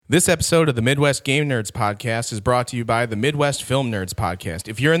This episode of the Midwest Game Nerds podcast is brought to you by the Midwest Film Nerds podcast.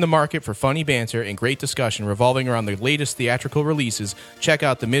 If you're in the market for funny banter and great discussion revolving around the latest theatrical releases, check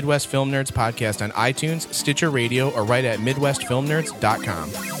out the Midwest Film Nerds podcast on iTunes, Stitcher Radio, or right at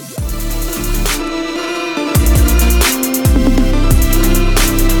MidwestFilmNerds.com.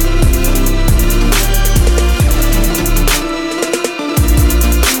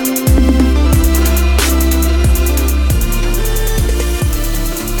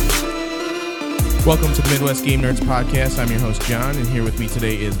 Welcome to the Midwest Game Nerds podcast. I'm your host, John, and here with me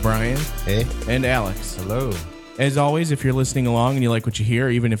today is Brian. Hey. And Alex. Hello. As always, if you're listening along and you like what you hear,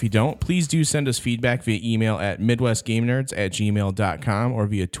 even if you don't, please do send us feedback via email at midwestgamenerds@gmail.com or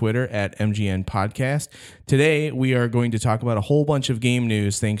via Twitter at MGNPodcast. Today, we are going to talk about a whole bunch of game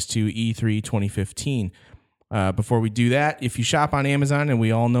news thanks to E3 2015. Before we do that, if you shop on Amazon, and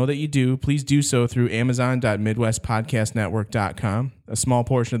we all know that you do, please do so through amazon.midwestpodcastnetwork.com. A small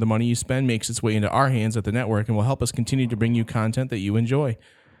portion of the money you spend makes its way into our hands at the network and will help us continue to bring you content that you enjoy.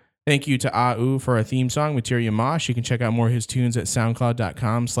 Thank you to AU for our theme song, Materia Mosh. You can check out more of his tunes at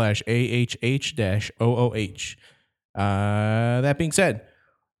soundcloud.com/AHH-OOH. That being said,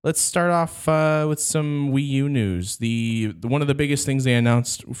 let's start off with some Wii U news. One of the biggest things they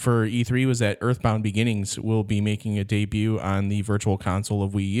announced for E3 was that Earthbound Beginnings will be making a debut on the Virtual Console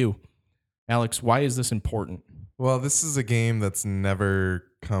of Wii U. Alex, why is this important? Well, this is a game that's never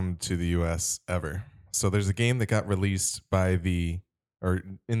come to the U.S. ever. So there's a game that got released in the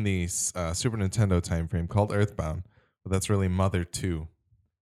Super Nintendo timeframe called Earthbound, but that's really Mother 2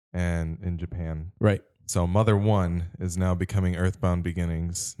 and in Japan. Right. So Mother 1 is now becoming Earthbound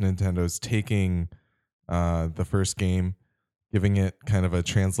Beginnings. Nintendo's taking the first game, giving it kind of a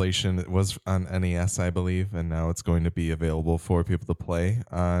translation. It was on NES, I believe, and now it's going to be available for people to play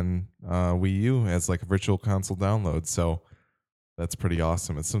on Wii U as like a virtual console download. So that's pretty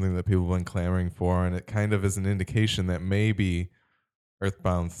awesome. It's something that people have been clamoring for, and it kind of is an indication that maybe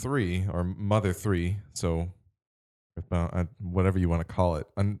Earthbound 3 or Mother 3, so Earthbound, whatever you want to call it,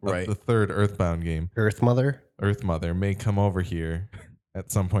 right. The third Earthbound game, Earth Mother may come over here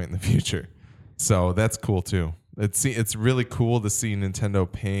at some point in the future. So that's cool too. It's really cool to see Nintendo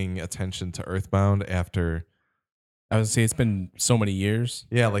paying attention to Earthbound after. I would say it's been so many years.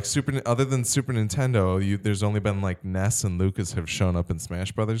 Yeah, like other than Super Nintendo, there's only been like Ness and Lucas have shown up in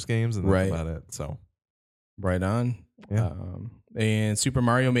Smash Brothers games, and that's about it. So, right on. Yeah. And Super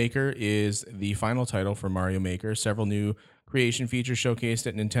Mario Maker is the final title for Mario Maker. Several new creation features showcased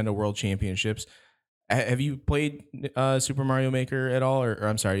at Nintendo World Championships. Have you played Super Mario Maker at all? Or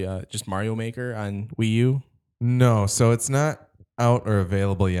I'm sorry, just Mario Maker on Wii U? No, so it's not out or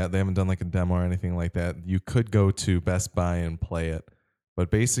available yet. They haven't done like a demo or anything like that. You could go to Best Buy and play it.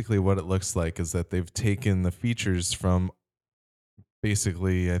 But basically what it looks like is that they've taken the features from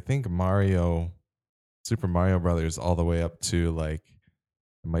basically, I think, Super Mario Brothers all the way up to like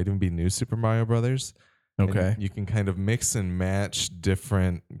it might even be New Super Mario Brothers. Okay. And you can kind of mix and match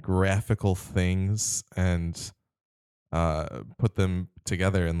different graphical things and put them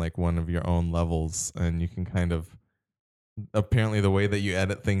together in like one of your own levels, and you can kind of apparently the way that you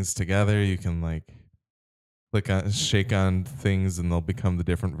edit things together, you can like shake on things and they'll become the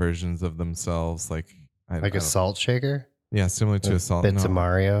different versions of themselves, like a salt shaker. Yeah, similar to a salt. Bits of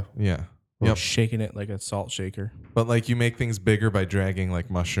Mario. Yeah. Yep. Shaking it like a salt shaker. But like you make things bigger by dragging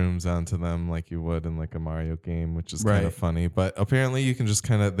like mushrooms onto them like you would in like a Mario game, which is kind of funny. But apparently you can just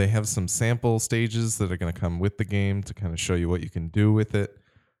they have some sample stages that are going to come with the game to kind of show you what you can do with it.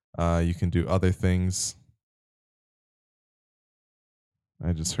 You can do other things.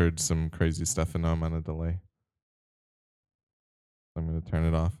 I just heard some crazy stuff and now I'm on a delay. I'm going to turn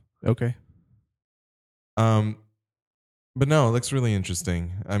it off. Okay. But no, it looks really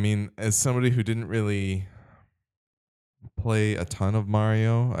interesting. I mean, as somebody who didn't really play a ton of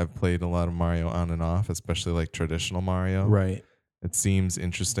Mario, I've played a lot of Mario on and off, especially like traditional Mario. Right. It seems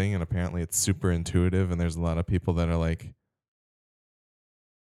interesting, and apparently it's super intuitive, and there's a lot of people that are like,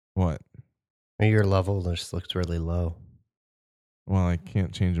 what? Your level just looks really low. Well, I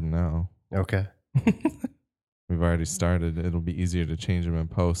can't change them now. Okay. We've already started. It'll be easier to change them in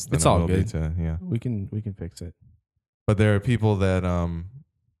post than it's it all will good. Be to, yeah. We can fix it. But there are people that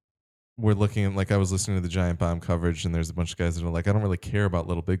we're looking at, like I was listening to the Giant Bomb coverage, and there's a bunch of guys that are like, I don't really care about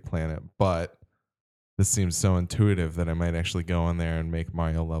Little Big Planet, but this seems so intuitive that I might actually go in there and make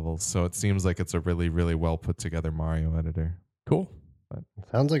Mario levels. So it seems like it's a really, really well put together Mario editor. Cool. But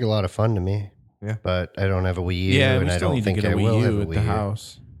sounds like a lot of fun to me. Yeah. But I don't have a Wii U, yeah, and I don't think I will have a Wii U at the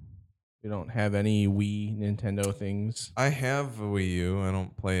house. We don't have any Wii Nintendo things. I have a Wii U. I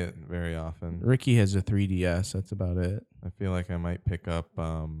don't play it very often. Ricky has a 3DS. That's about it. I feel like I might pick up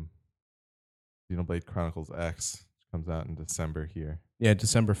Xenoblade Chronicles X, which comes out in December here. Yeah,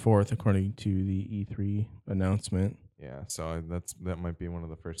 December 4th, according to the E3 announcement. Yeah, so that might be one of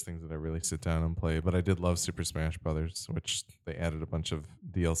the first things that I really sit down and play. But I did love Super Smash Brothers, which they added a bunch of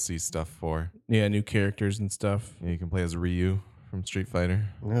DLC stuff for. Yeah, new characters and stuff. Yeah, you can play as Ryu from Street Fighter.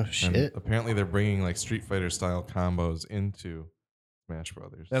 Oh, shit. And apparently they're bringing like Street Fighter style combos into Smash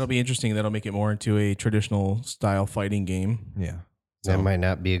Brothers. That'll be interesting. That'll make it more into a traditional style fighting game. Yeah. That might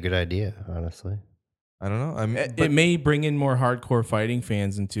not be a good idea, honestly. I don't know. It may bring in more hardcore fighting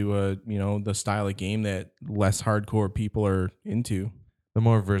fans into the style of game that less hardcore people are into. The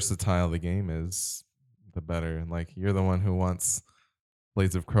more versatile the game is, the better. Like, you're the one who wants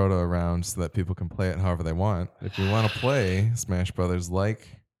Blades of Crota around so that people can play it however they want. If you want to play Smash Brothers like,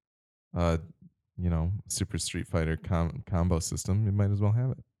 Super Street Fighter combo system, you might as well have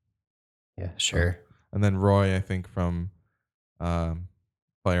it. Yeah, sure. And then Roy, I think from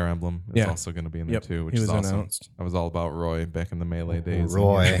Fire Emblem is also going to be in there too, which he was is awesome. announced. I was all about Roy back in the Melee days.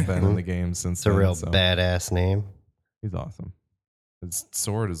 Roy. He's been in the game since It's a then, real so badass name. he's awesome. His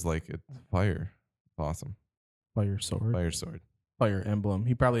sword is like it's fire. It's awesome. Fire sword. Fire sword. Fire emblem.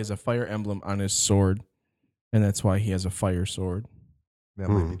 He probably has a fire emblem on his sword, and that's why he has a fire sword. That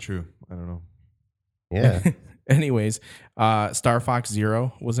might be true. I don't know. Yeah. Anyways, Star Fox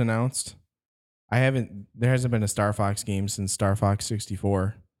Zero was announced. There hasn't been a Star Fox game since Star Fox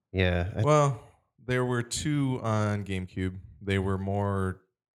 64. Yeah. Well, there were two on GameCube. They were more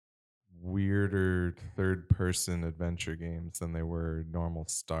weirder third-person adventure games than they were normal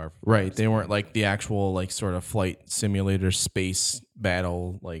Star Fox. Right. They weren't like the actual like sort of flight simulator space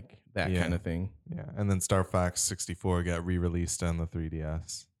battle, like that kind of thing. Yeah. And then Star Fox 64 got re-released on the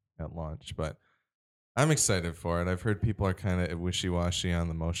 3DS at launch. But I'm excited for it. I've heard people are kind of wishy-washy on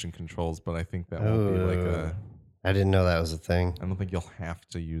the motion controls, but I think that won't be like I didn't know that was a thing. I don't think you'll have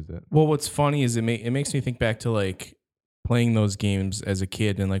to use it. Well, what's funny is it makes me think back to like playing those games as a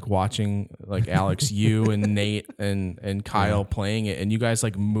kid and like watching like Alex, you and Nate and Kyle playing it, and you guys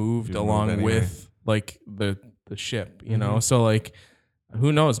like moved along with like the ship, you know? So like,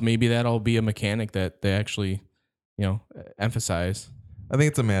 who knows? Maybe that'll be a mechanic that they actually, emphasize. I think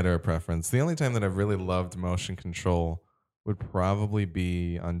it's a matter of preference. The only time that I've really loved motion control would probably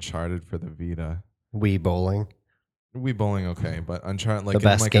be Uncharted for the Vita. Wii Bowling. Wii Bowling, okay, but Uncharted, like the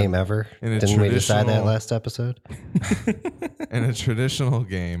best like game ever. Didn't we decide that last episode? In a traditional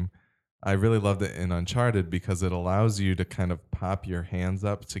game, I really loved it in Uncharted because it allows you to kind of pop your hands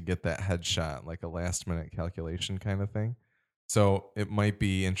up to get that headshot, like a last minute calculation kind of thing. So it might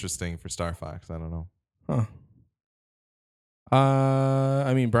be interesting for Star Fox. I don't know. Huh.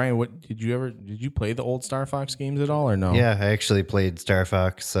 I mean, Brian, did you play the old Star Fox games at all or no? Yeah, I actually played Star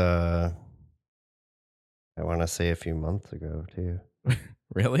Fox. I want to say a few months ago too.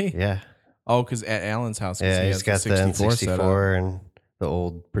 Really? Yeah. Oh, because at Alan's house. Yeah, he's got the N64 and and the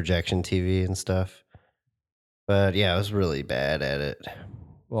old projection TV and stuff. But yeah, I was really bad at it.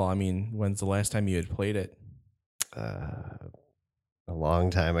 Well, I mean, when's the last time you had played it? A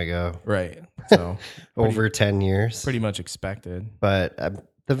long time ago. Right. So over 10 years. Pretty much expected. But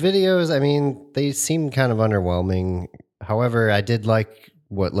the videos, I mean, they seemed kind of underwhelming. However, I did like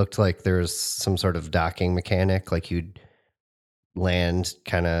what looked like there was some sort of docking mechanic, like you'd land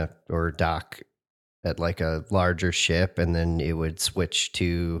kind of or dock at like a larger ship and then it would switch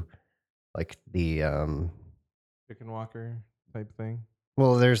to like the chicken walker type thing.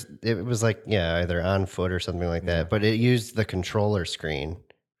 Well, it was like, yeah, either on foot or something like that, but it used the controller screen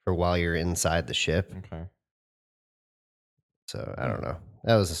for while you're inside the ship. Okay. So I don't know.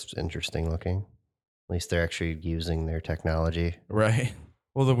 That was just interesting looking. At least they're actually using their technology. Right.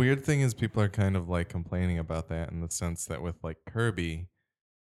 Well, the weird thing is people are kind of like complaining about that in the sense that with like Kirby,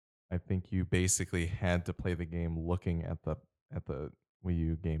 I think you basically had to play the game looking at the Wii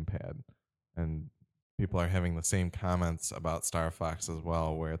U gamepad, and people are having the same comments about Star Fox as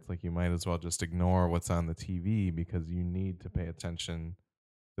well, where it's like you might as well just ignore what's on the TV because you need to pay attention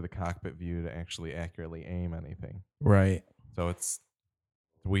to the cockpit view to actually accurately aim anything. Right. So it's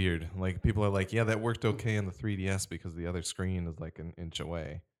weird. Like people are like, yeah, that worked okay in the 3DS because the other screen is like an inch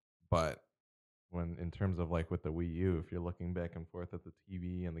away. But when in terms of like with the Wii U, if you're looking back and forth at the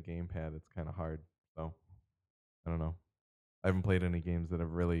TV and the gamepad, it's kind of hard. So I don't know. I haven't played any games that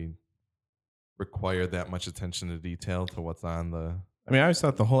have really required that much attention to detail to what's on the. I mean, I always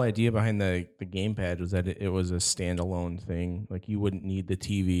thought the whole idea behind the gamepad was that it was a standalone thing. Like you wouldn't need the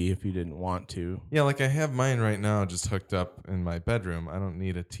TV if you didn't want to. Yeah, like I have mine right now just hooked up in my bedroom. I don't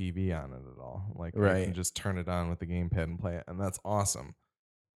need a TV on it at all. Like I can just turn it on with the gamepad and play it, and that's awesome.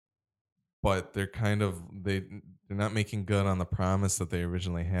 but they're not making good on the promise that they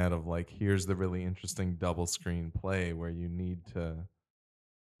originally had of like, here's the really interesting double screen play where you need to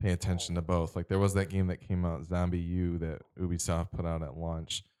pay attention to both. Like there was that game that came out, Zombie U, that Ubisoft put out at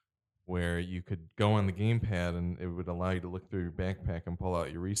launch, where you could go on the gamepad and it would allow you to look through your backpack and pull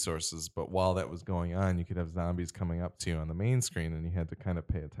out your resources. But while that was going on, you could have zombies coming up to you on the main screen, and you had to kind of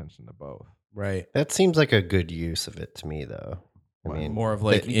pay attention to both. Right. That seems like a good use of it to me, though. I mean, More of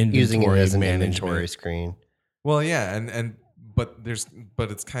like using it inventory as an management. inventory screen. Well, yeah, but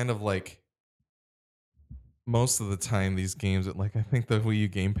it's kind of like most of the time these games, like I think the Wii U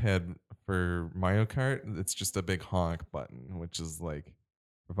gamepad for Mario Kart, it's just a big honk button, which is like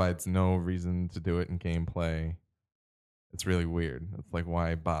provides no reason to do it in gameplay. It's really weird. It's like,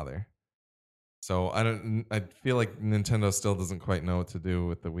 why bother? So I feel like Nintendo still doesn't quite know what to do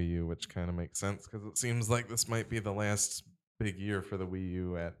with the Wii U, which kind of makes sense because it seems like this might be the last big year for the Wii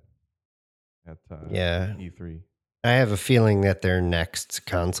U at E3. I have a feeling that their next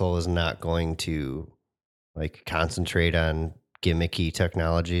console is not going to like concentrate on gimmicky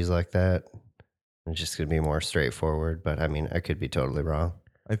technologies like that. It's just going to be more straightforward, but I mean, I could be totally wrong.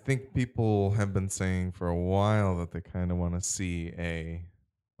 I think people have been saying for a while that they kind of want to see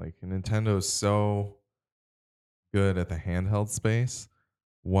Nintendo's so good at the handheld space.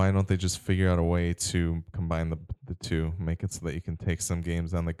 Why don't they just figure out a way to combine the two, make it so that you can take some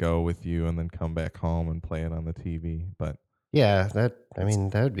games on the go with you and then come back home and play it on the TV? But yeah, that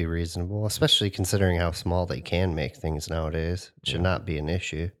would be reasonable, especially considering how small they can make things nowadays. It should not be an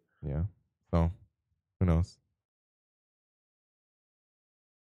issue. Yeah. So, who knows?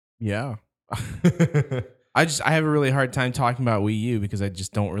 Yeah. I have a really hard time talking about Wii U because I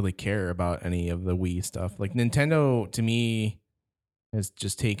just don't really care about any of the Wii stuff. Like Nintendo to me has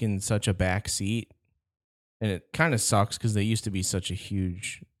just taken such a back seat, and it kind of sucks because they used to be such a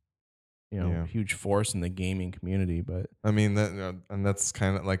huge, huge force in the gaming community. But I mean and that's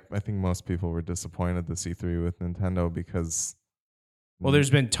kind of like I think most people were disappointed this E3 with Nintendo because. Well,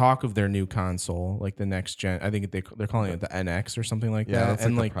 there's been talk of their new console, like the next gen. I think they're calling it the NX or something like that. Yeah, that's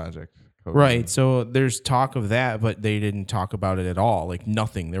and like the project. Right. So there's talk of that, but they didn't talk about it at all. Like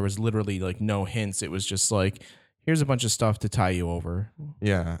nothing. There was literally like no hints. It was just like, here's a bunch of stuff to tie you over.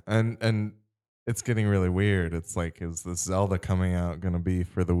 Yeah. And it's getting really weird. It's like, is this Zelda coming out going to be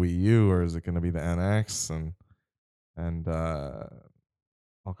for the Wii U or is it going to be the NX and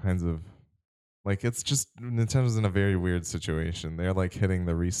all kinds of like, it's just Nintendo's in a very weird situation. They're like hitting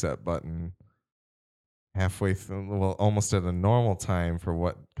the reset button halfway through, well, almost at a normal time for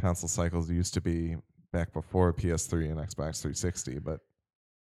what console cycles used to be back before PS3 and Xbox 360. But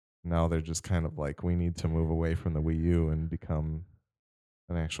now they're just kind of like, we need to move away from the Wii U and become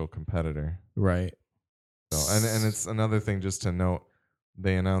an actual competitor. Right. So, and it's another thing just to note,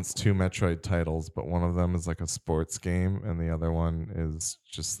 they announced 2 Metroid titles, but one of them is like a sports game and the other one is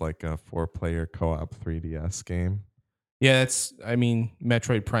just like a 4-player co-op 3DS game. Yeah,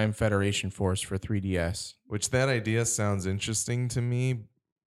 Metroid Prime Federation Force for 3DS. Which that idea sounds interesting to me,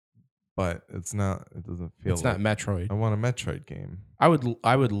 but it's not. It doesn't feel. It's not Metroid. I want a Metroid game. I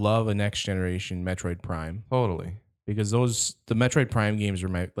would love a next generation Metroid Prime. Totally. Because the Metroid Prime games are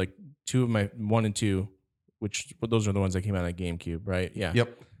my like 2 of my 1 and 2, which those are the ones that came out on GameCube, right? Yeah.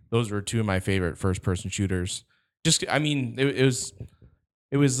 Yep. Those were 2 of my favorite first person shooters. Just it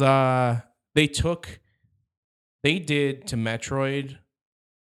was they did to Metroid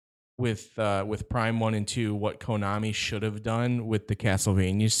with Prime 1 and 2 what Konami should have done with the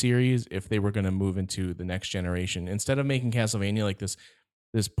Castlevania series if they were going to move into the next generation. Instead of making Castlevania like this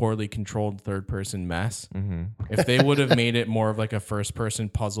poorly controlled third-person mess, if they would have made it more of like a first-person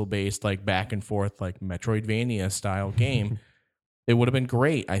puzzle-based, like back and forth, like Metroidvania style game, it would have been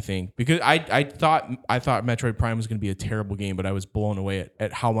great, I think. Because I thought Metroid Prime was going to be a terrible game, but I was blown away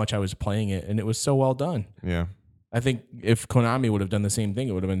at how much I was playing it, and it was so well done. Yeah. I think if Konami would have done the same thing,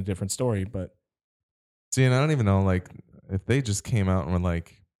 it would have been a different story. But see, and I don't even know, like, if they just came out and were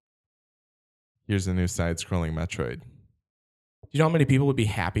like, here's a new side-scrolling Metroid. Do you know how many people would be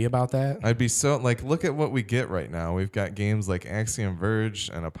happy about that? I'd be so, like, look at what we get right now. We've got games like Axiom Verge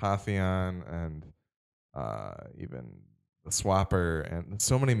and Apotheon and even the Swapper and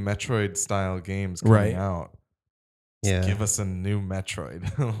so many Metroid-style games coming out. Just give us a new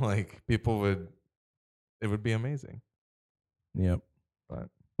Metroid. Like, it would be amazing. Yep. But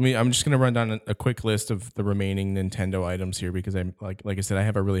I'm just going to run down a quick list of the remaining Nintendo items here because I'm like I said, I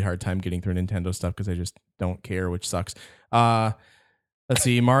have a really hard time getting through Nintendo stuff because I just don't care, which sucks. Let's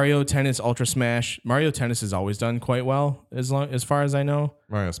see, Mario Tennis Ultra Smash. Mario Tennis has always done quite well as far as I know.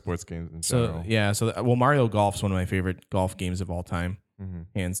 Mario sports games in general. So Mario Golf's one of my favorite golf games of all time.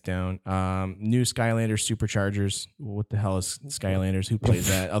 hands down. New Skylanders Superchargers. What the hell is Skylanders? Who plays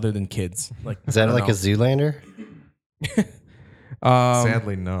that other than kids? Like, Is that like a Zoolander?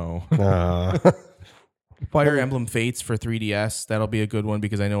 Sadly, no. Fire Emblem Fates for 3DS. That'll be a good one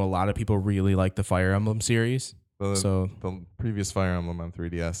because I know a lot of people really like the Fire Emblem series. The previous Fire Emblem on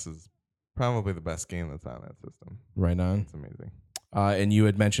 3DS is probably the best game that's on that system. Right on. It's amazing. And you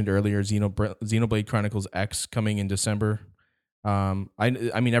had mentioned earlier Xenoblade Chronicles X coming in December. I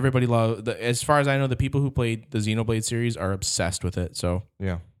mean, everybody as far as I know, the people who played the Xenoblade series are obsessed with it. So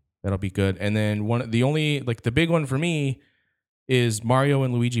yeah, that'll be good. And then the big one for me is Mario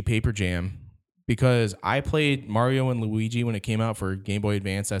and Luigi Paper Jam, because I played Mario and Luigi when it came out for Game Boy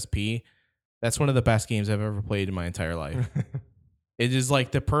Advance SP. That's one of the best games I've ever played in my entire life. It is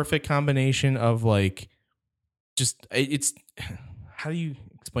like the perfect combination of like, it's how do you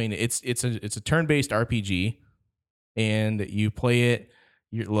explain it? It's a turn-based RPG, and you play it.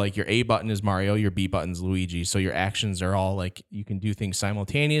 Your A button is Mario, your B button is Luigi. So your actions are all like, you can do things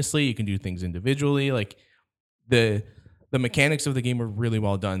simultaneously, you can do things individually. Like the mechanics of the game were really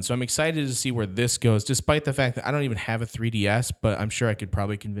well done. So I'm excited to see where this goes, despite the fact that I don't even have a 3DS, but I'm sure I could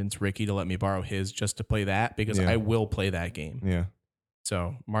probably convince Ricky to let me borrow his just to play that, because I will play that game. Yeah.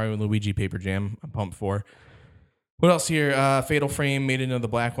 So Mario and Luigi Paper Jam, I'm pumped for. What else here? Fatal Frame made it into the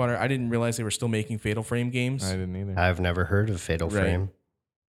Blackwater. I didn't realize they were still making Fatal Frame games. I didn't either. I've never heard of Fatal Right. Frame.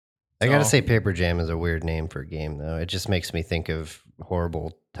 I gotta say, Paper Jam is a weird name for a game, though. It just makes me think of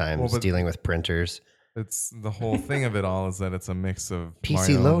horrible times dealing with printers. It's the whole thing of it all is that it's a mix of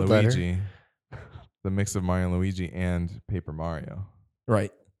PC Mario load and letter. Luigi, the mix of Mario and Luigi and Paper Mario.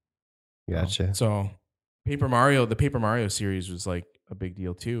 Right. Gotcha. So the Paper Mario series was like a big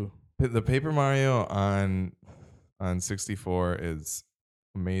deal too. The Paper Mario on 64 is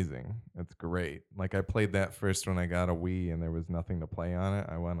amazing. It's great. Like, I played that first when I got a Wii and there was nothing to play on it.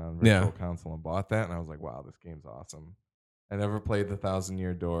 I went on Virtual Console and bought that, and I was like, wow, this game's awesome. I never played the Thousand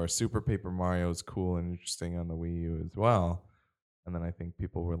Year Door. Super Paper Mario is cool and interesting on the Wii U as well. And then I think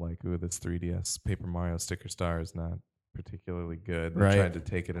people were like, ooh, this 3DS Paper Mario Sticker Star is not particularly good. They tried to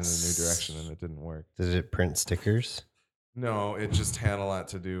take it in a new direction and it didn't work. Did it print stickers? No, it just had a lot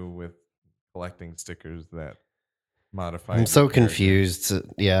to do with collecting stickers that modify. I'm so confused.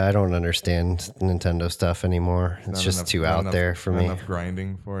 Yeah, I don't understand Nintendo stuff anymore. It's just too out there for me. Enough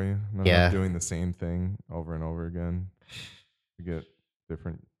grinding for you. Not enough doing the same thing over and over again. You get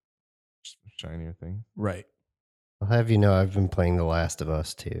different shinier things. Right. I'll have you know, I've been playing The Last of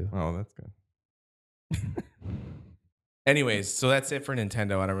Us too. Oh, that's good. Anyways, so that's it for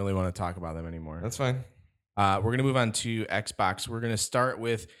Nintendo. I don't really want to talk about them anymore. That's fine. We're going to move on to Xbox. We're going to start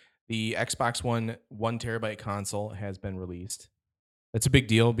with the Xbox One 1 terabyte console has been released. That's a big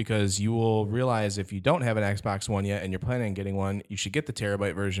deal because you will realize if you don't have an Xbox One yet and you're planning on getting one, you should get the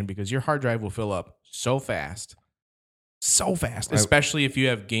terabyte version because your hard drive will fill up so fast. So fast, especially if you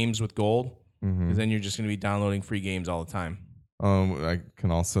have games with gold, because then you're just going to be downloading free games all the time. I can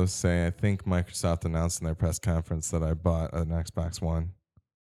also say I think Microsoft announced in their press conference that I bought an Xbox One,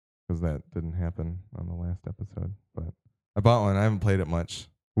 because that didn't happen on the last episode. But I bought one. I haven't played it much.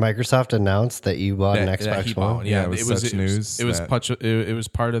 Microsoft announced that you bought an Xbox One. Yeah, it was such news. It was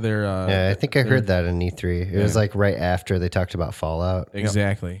part of their. Yeah, I think I heard that in E3. It was like right after they talked about Fallout.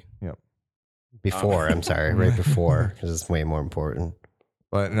 Exactly. Yep. Before, I'm sorry, right before, because it's way more important.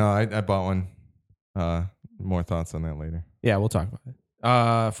 But no, I bought one. More thoughts on that later. Yeah, we'll talk about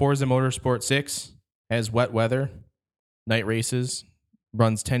it. Forza Motorsport 6 has wet weather, night races,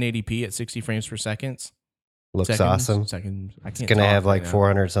 runs 1080p at 60 frames per second. Looks awesome. It's going to have like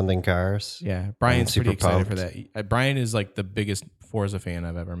 400 something cars. Yeah, Brian's pretty excited for pumped. that. Brian is like the biggest Forza fan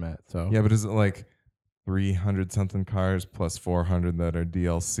I've ever met. So yeah, but is it like 300 something cars plus 400 that are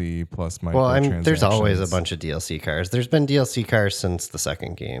DLC plus microtransactions? Well, there's always a bunch of DLC cars. There's been DLC cars since the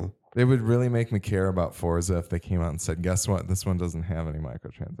second game. It would really make me care about Forza if they came out and said, guess what? This one doesn't have any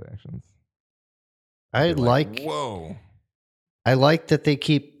microtransactions. I like whoa. I like that they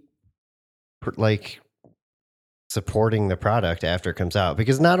keep like supporting the product after it comes out,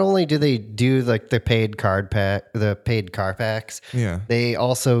 because not only do they do like the paid car packs, they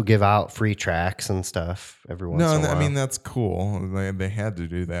also give out free tracks and stuff every once in a while. I mean, that's cool. They had to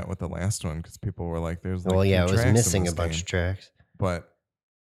do that with the last one because people were like, there's like it was missing a bunch of tracks. But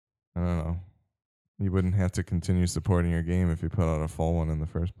I don't know. You wouldn't have to continue supporting your game if you put out a full one in the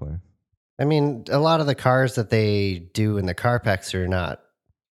first place. I mean, a lot of the cars that they do in the car packs are not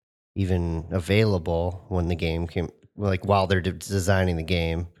even available when the game came, like while they're designing the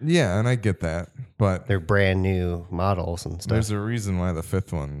game. Yeah, and I get that, but they're brand new models and stuff. There's a reason why the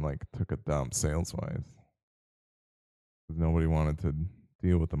fifth one like took a dump sales wise. because nobody wanted to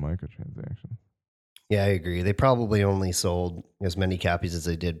deal with the microtransactions. Yeah, I agree. They probably only sold as many copies as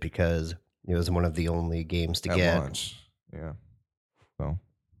they did because it was one of the only games to At get. launch. Yeah. So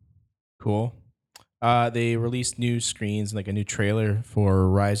Cool. They released new screens, like a new trailer for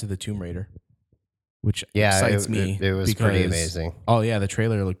Rise of the Tomb Raider, which excites me. It was pretty because- amazing. Oh yeah, the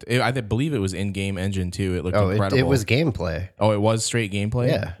trailer looked. I believe it was in-game engine too. It looked Oh, incredible. it was gameplay. Oh, it was straight gameplay.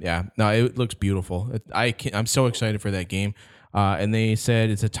 Yeah. yeah. No, it looks beautiful. I'm so excited for that game. And they said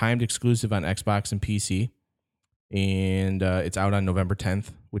it's a timed exclusive on Xbox and PC, and it's out on November 10th,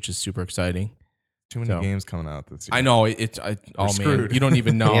 which is super exciting. too many games coming out this year. I know oh man, screwed. you don't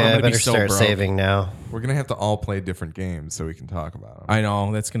even know. Yeah, I'm I gonna better be so start broke. saving now. We're gonna have to all play different games so we can talk about them. I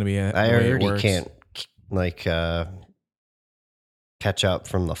know that's gonna be it. I already can't catch up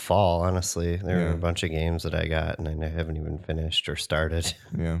from the fall. Honestly, there are a bunch of games that I got and I haven't even finished or started.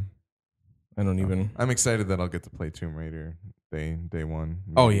 Yeah. I don't even. I'm excited that I'll get to play Tomb Raider day one.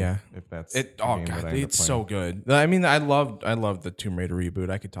 Oh maybe, yeah, if that's it. the Oh game that god, I end up it's playing. so good. I mean, I loved the Tomb Raider reboot.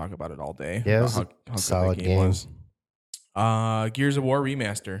 I could talk about it all day. Yeah, it about was how a good solid that game. was. Gears of War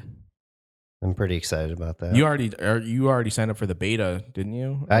remaster. I'm pretty excited about that. You already signed up for the beta, didn't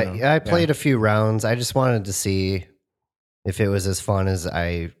you? Or no? I played a few rounds. I just wanted to see if it was as fun as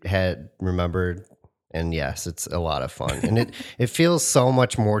I had remembered. And yes, it's a lot of fun. And it feels so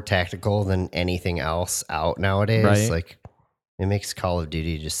much more tactical than anything else out nowadays. Right. Like it makes Call of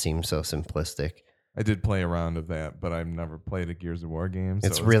Duty just seem so simplistic. I did play a round of that, but I've never played a Gears of War game. So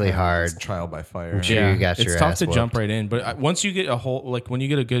It's really kind of hard. just trial by fire. I'm sure you got it's your tough ass to jump whooped. right in, but once you get when you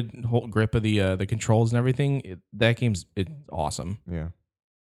get a good whole grip of the controls and everything, that game's awesome. Yeah.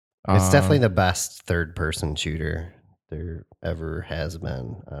 It's definitely the best third person shooter there ever has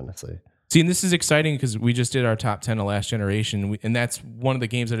been, honestly. See, and this is exciting because we just did our top 10 of Last Generation, and that's one of the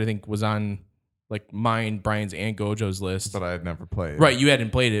games that I think was on like mine, Brian's, and Gojo's list. But I had never played. Right, you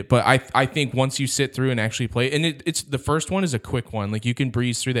hadn't played it, but I think once you sit through and actually play it, and it's the first one is a quick one. Like you can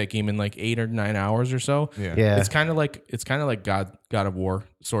breeze through that game in like 8 or 9 hours or so. Yeah. Yeah. It's kind of like God of War,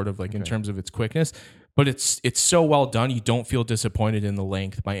 sort of like in terms of its quickness. But it's so well done, you don't feel disappointed in the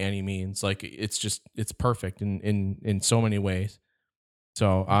length by any means. Like it's perfect in so many ways.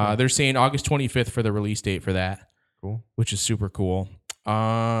 So they're saying August 25th for the release date for that. Cool. Which is super cool.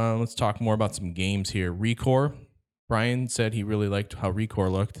 Let's talk more about some games here. Recore. Brian said he really liked how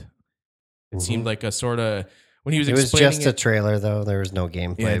Recore looked. It seemed like a sort of when he was It was explaining just a trailer, though. There was no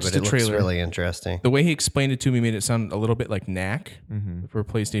gameplay, Yeah, but just it a looks trailer. really interesting. the way he explained it to me made it sound a little bit like Knack Mm-hmm. for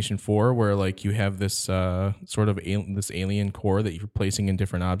PlayStation 4, where like you have this sort of this alien core that you're placing in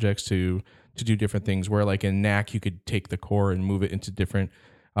different objects to do different things. Where like in Knack, you could take the core and move it into different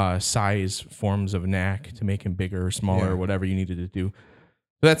size forms of Knack to make him bigger or smaller Yeah. or whatever you needed to do.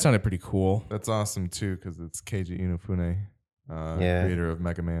 So that sounded pretty cool. That's awesome too, because it's Keiji Inafune, Yeah. creator of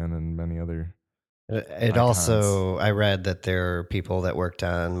Mega Man and many other. It Icons. also, I read that there are people that worked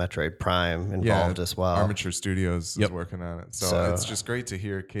on Metroid Prime involved as well. Armature Studios Yep. is working on it, so, So- it's just great to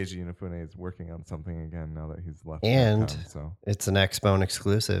hear Keiji Inafune is working on something again now that he's left. And- Capcom, so It's an Xbone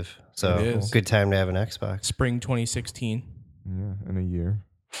exclusive, so It is. good time to have an Xbox. Spring 2016. yeah, in a year.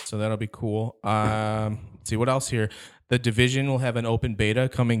 So that'll be cool. Let's see what else here. The Division will have an open beta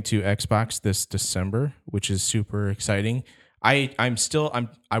coming to Xbox this December, which is super exciting. I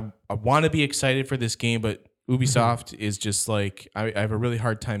want to be excited for this game, but Ubisoft is just like I have a really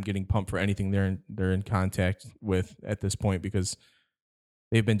hard time getting pumped for anything they're in contact with at this point because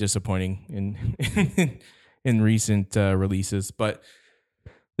they've been disappointing in recent releases. But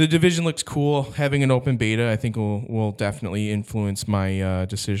the Division looks cool. Having an open beta, I think, will definitely influence my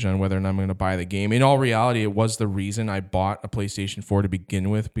decision on whether or not I'm going to buy the game. In all reality, it was the reason I bought a PlayStation 4 to begin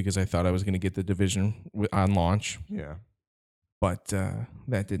with because I thought I was going to get the Division on launch, Yeah. but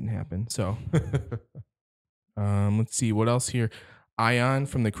that didn't happen. So let's see what else here. Ion,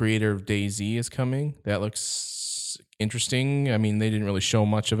 from the creator of DayZ, is coming. That looks interesting. I mean, they didn't really show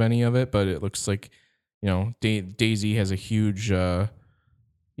much of any of it, but it looks like DayZ has a huge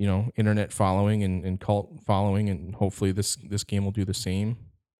internet following and cult following, and hopefully this game will do the same.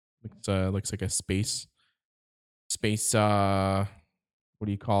 It looks like a space what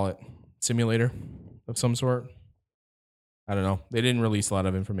do you call it, simulator of some sort. I don't know, they didn't release a lot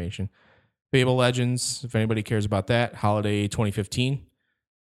of information. Fable Legends, if anybody cares about that, holiday 2015.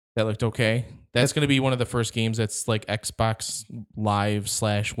 That looked okay. That's going to be one of the first games that's like Xbox Live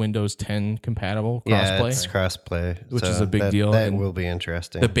 / Windows 10 compatible Yeah, crossplay. it's crossplay, Which so is a big deal, That and will be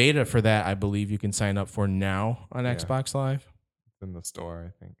interesting. The beta for that, I believe you can sign up for now on Yeah. Xbox Live. In the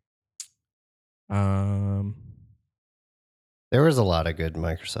store, I think. There was a lot of good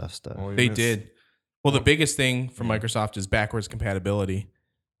Microsoft stuff. Well, you They missed- did. Well, the biggest thing for Microsoft is backwards compatibility,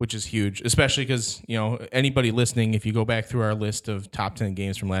 which is huge, especially because, anybody listening, if you go back through our list of top 10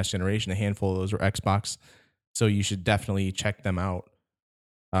 games from last generation, a handful of those were Xbox. So you should definitely check them out.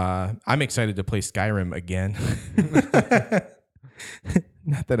 I'm excited to play Skyrim again.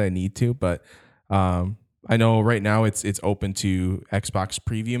 Not that I need to, but I know right now it's open to Xbox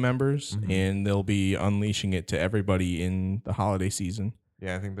preview members, and they'll be unleashing it to everybody in the holiday season.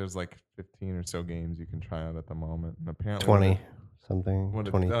 Yeah, I think there's like 15 or so games you can try out at the moment. And apparently 20 something. What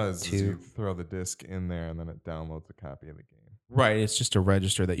 22. it does is you throw the disc in there and then it downloads a copy of the game. Right, it's just a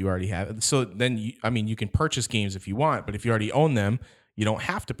register that you already have. So then, you can purchase games if you want, but if you already own them, you don't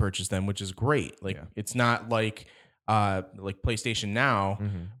have to purchase them, which is great. It's not like PlayStation Now,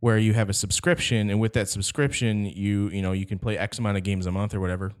 where you have a subscription, and with that subscription, you can play X amount of games a month or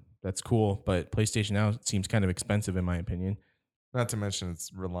whatever. That's cool, but PlayStation Now seems kind of expensive in my opinion. Not to mention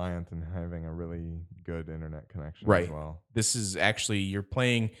it's reliant on having a really good internet connection right. as well. This is actually, you're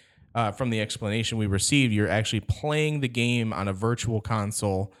playing, from the explanation we received, you're actually playing the game on a virtual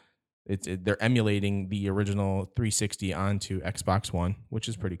console. They're emulating the original 360 onto Xbox One, which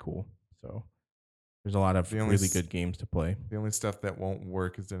is pretty cool. So there's a lot of really good games to play. The only stuff that won't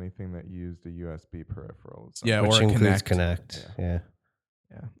work is anything that used a USB peripheral. Yeah, which or includes Kinect. Yeah.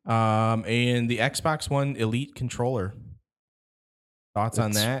 And the Xbox One Elite controller. Thoughts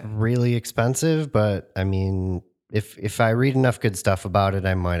on that? Really expensive, but I mean, if I read enough good stuff about it,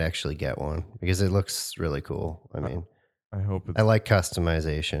 I might actually get one because it looks really cool. I mean, I like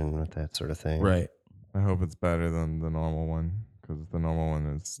customization with that sort of thing. Right. I hope it's better than the normal one because the normal one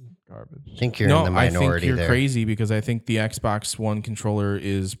is garbage. I think you're in the minority I think you're there. crazy because I think the Xbox One controller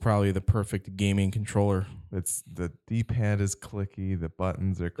is probably the perfect gaming controller. It's the D-pad is clicky, the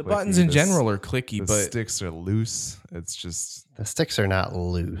buttons are clicky. The buttons in general are clicky, the but sticks are loose. It's just the sticks are not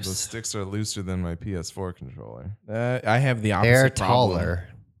loose. the sticks are looser than my PS4 controller. I have the opposite They're problem. taller.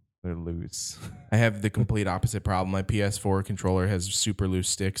 They're loose. I have the complete opposite problem. My PS4 controller has super loose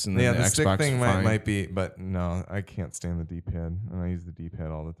sticks, and then the stick Xbox thing fine. might be, but no, I can't stand the D-pad, and I use the D-pad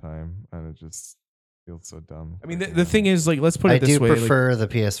all the time, and it just feels so dumb. I mean, the thing is, let's put I it this do way. prefer the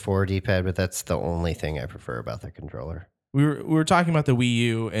PS4 D-pad, but that's the only thing I prefer about the controller. We were talking about the Wii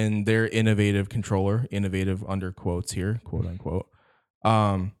U and their innovative controller, innovative under quotes here, quote unquote.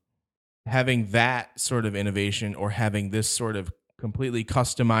 Having that sort of innovation or having this sort of completely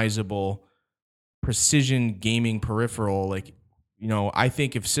customizable precision gaming peripheral, I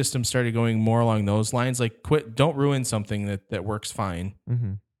think if systems started going more along those lines, don't ruin something that works fine.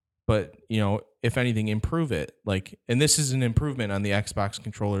 Mm-hmm. But, if anything, improve it. And this is an improvement on the Xbox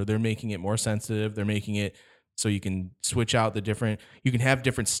controller. They're making it more sensitive. They're making it so you can switch out you can have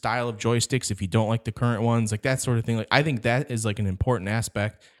different style of joysticks if you don't like the current ones, that sort of thing. I think that is an important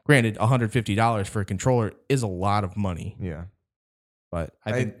aspect. Granted, $150 for a controller is a lot of money. Yeah. But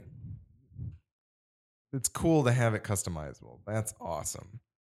I think it's cool to have it customizable. That's awesome.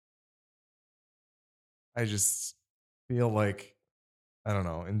 I just feel like, I don't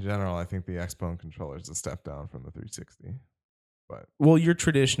know, in general, I think the Xbox controller is a step down from the 360. But you're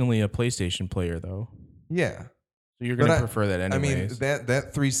traditionally a PlayStation player, though. Yeah. So you're going to prefer that anyways. I mean,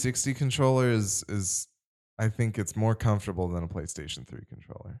 that 360 controller is I think it's more comfortable than a PlayStation 3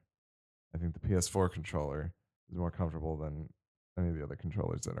 controller. I think the PS4 controller is more comfortable than any of the other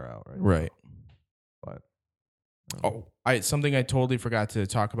controllers that are out right now. But something I totally forgot to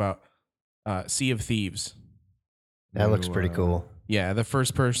talk about, Sea of Thieves. That looks pretty cool. Yeah, the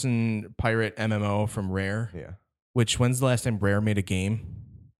first person pirate MMO from Rare. Yeah. Which, when's the last time Rare made a game?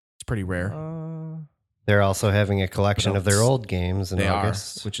 It's pretty rare. They're also having a collection of their old games in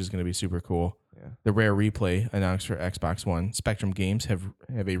August. Which is going to be super cool. Yeah. The Rare Replay announced for Xbox One. Spectrum Games have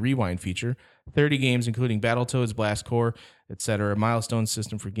a rewind feature. 30 games, including Battletoads, Blast Corps, etc. A milestone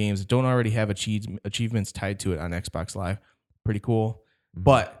system for games that don't already have achievements tied to it on Xbox Live. Pretty cool. Mm-hmm.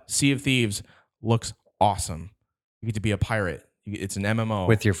 But Sea of Thieves looks awesome. You get to be a pirate. It's an MMO.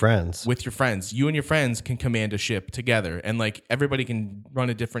 With your friends. You and your friends can command a ship together, and everybody can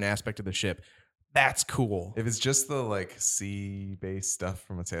run a different aspect of the ship. That's cool. If it's just the sea-based stuff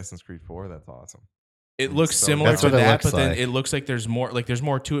from Assassin's Creed 4, that's awesome. It looks similar to that, but then it looks like there's more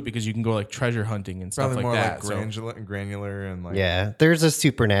to it because you can go treasure hunting and stuff probably like more that. Granular and yeah, there's a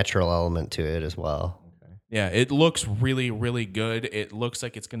supernatural element to it as well. Okay. Yeah, it looks really, really good. It looks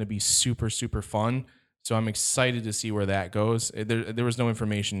like it's going to be super, super fun. So I'm excited to see where that goes. There was no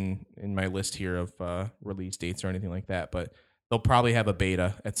information in my list here of release dates or anything like that, but they'll probably have a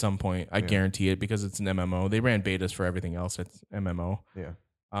beta at some point. I guarantee it because it's an MMO. They ran betas for everything else. It's MMO. Yeah.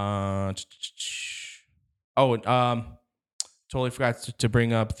 Totally forgot to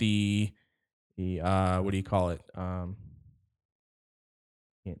bring up the The what do you call it?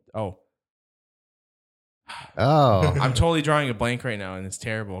 Oh, Oh, I'm totally drawing a blank right now, and it's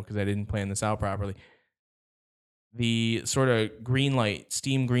terrible because I didn't plan this out properly. The sort of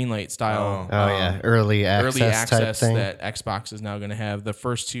Steam Greenlight style. Oh. yeah, early access type thing. that Xbox is now going to have. The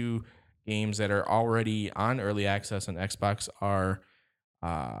first two games that are already on early access on Xbox are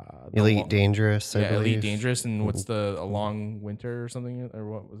Elite Dangerous. I believe. Elite Dangerous, and what's A Long Winter or something, or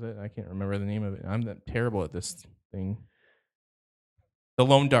what was it? I can't remember the name of it. I'm terrible at this thing. The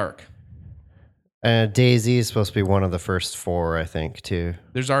Lone Dark. Daisy is supposed to be one of the first 4, I think, too.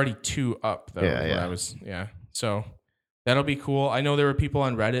 There's already 2 up though. Yeah. So that'll be cool. I know there were people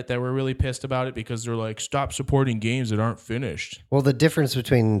on Reddit that were really pissed about it because they're like, stop supporting games that aren't finished. Well, the difference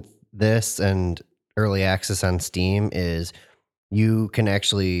between this and early access on Steam is you can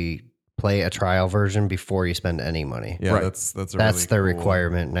actually play a trial version before you spend any money. Yeah, Right. that's That's really the cool.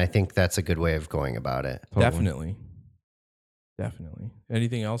 requirement, and I think that's a good way of going about it. Totally. Definitely.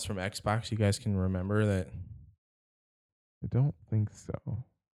 Anything else from Xbox you guys can remember that? I don't think so.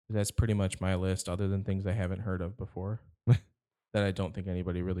 That's pretty much my list, other than things I haven't heard of before that I don't think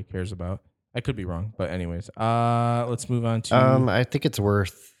anybody really cares about. I could be wrong, but anyways, let's move on to. I think it's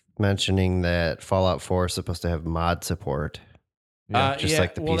worth mentioning that Fallout 4 is supposed to have mod support, just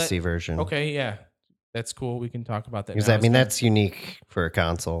like the PC version. Okay, yeah, that's cool. We can talk about that. Because now. I mean, that's unique for a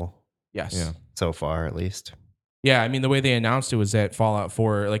console yes, Yeah. so far, at least. yeah. I mean, the way they announced it was that Fallout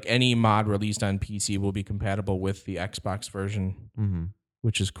 4, like any mod released on PC, will be compatible with the Xbox version, Mm-hmm.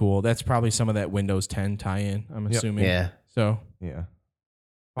 which is cool. That's probably some of that Windows 10 tie-in. I'm assuming. Yeah. So Yeah.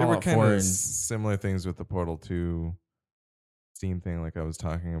 There were Fallout kind 4 of and similar things with the Portal 2 Steam thing, like I was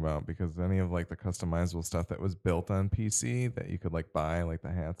talking about, because any of like the customizable stuff that was built on PC that you could like buy, like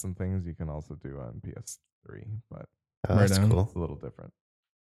the hats and things, you can also do on PS3, but Oh, Right that's on. cool. it's a little different.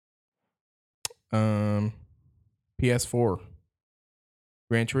 PS4.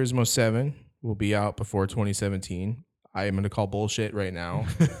 Gran Turismo 7 will be out before 2017. I am going to call bullshit right now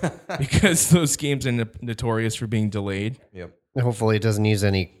because those games are notorious for being delayed. Yep. Hopefully, it doesn't use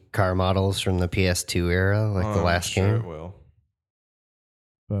any car models from the PS2 era, like the I'm last sure game. it will.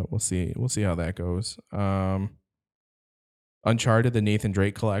 But we'll see. We'll see how that goes. Uncharted, the Nathan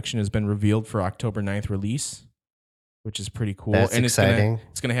Drake collection, has been revealed for October 9th release, which is pretty cool. That's and exciting.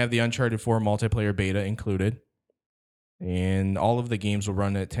 It's gonna have the Uncharted 4 multiplayer beta included. And all of the games will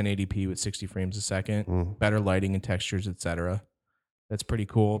run at 1080p with 60 frames a second, Mm. better lighting and textures, etc. That's pretty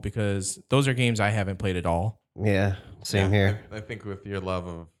cool because those are games I haven't played at all. Yeah, same Yeah, here. I think with your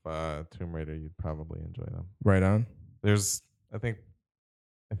love of Tomb Raider, you'd probably enjoy them. Right on. I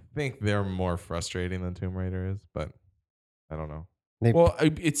think they're more frustrating than Tomb Raider is, but I don't know. Well,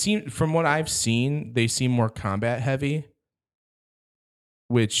 it seemed from what I've seen, they seem more combat heavy,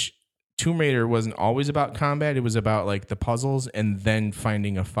 which Tomb Raider wasn't always about combat. It was about like the puzzles and then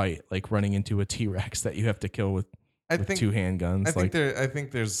finding a fight, like running into a T-Rex that you have to kill with two handguns. I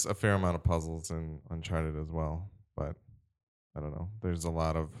think there's a fair amount of puzzles in Uncharted as well, but I don't know. There's a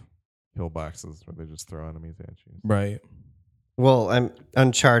lot of kill boxes where they just throw enemies at you. right. Well,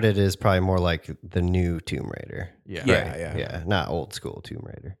 Uncharted is probably more like the new Tomb Raider. Yeah. Yeah, not old school Tomb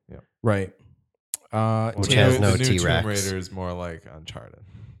Raider. Right. Which the has new- no the new T-Rex. Tomb Raider is more like Uncharted.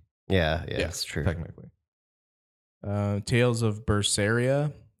 Yeah, that's true. Technically. Tales of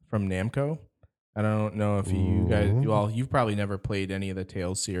Berseria from Namco. I don't know if you guys, Ooh. well, you've probably never played any of the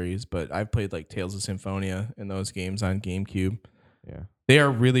Tales series, but I've played like Tales of Symphonia and those games on GameCube. Yeah. They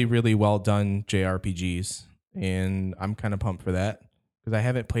are really, really well done JRPGs, and I'm kind of pumped for that because I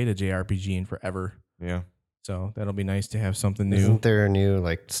haven't played a JRPG in forever. Yeah. So that'll be nice to have something new. Isn't there a new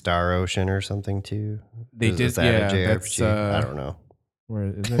like Star Ocean or something too? Is that a JRPG? I don't know. Where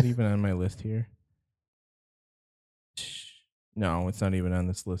is that even on my list here? No, it's not even on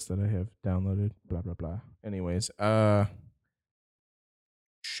this list that I have downloaded. Blah blah blah. Anyways, Earth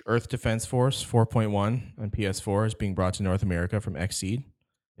Defense Force 4.1 on PS4 is being brought to North America from Xseed.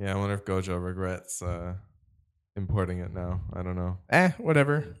 Yeah, I wonder if Gojo regrets importing it now. I don't know.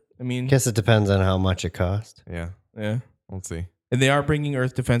 Whatever. I mean, Guess it depends on how much it costs. Yeah. yeah. We'll see. And they are bringing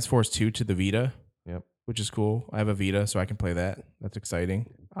Earth Defense Force 2 to the Vita. Yep. Which is cool. I have a Vita, so I can play that. That's exciting.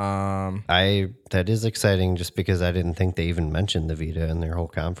 That is exciting just because I didn't think they even mentioned the Vita in their whole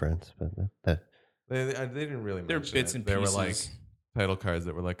conference. But They didn't really They're mention bits it. and There were pieces. like title cards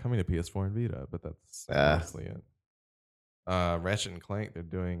that were like coming to PS4 and Vita, but that's mostly it. Ratchet and Clank, they're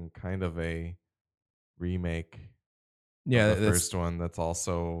doing kind of a remake Yeah, of the that's first one that's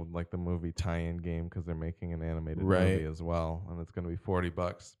also like the movie tie-in game because they're making an animated Right. movie as well, and it's going to be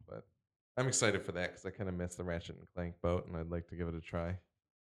 $40. But I'm excited for that because I kind of missed the Ratchet and Clank boat, and I'd like to give it a try.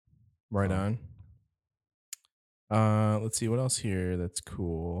 Right on. Let's see what else here. That's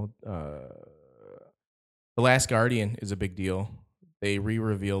cool. The Last Guardian is a big deal. They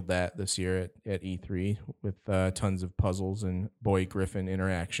re-revealed that this year at E3 with tons of puzzles and boy Griffin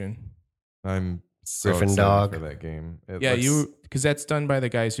interaction. I'm so Griffin excited Dog. for that game. It Yeah, looks- because that's done by the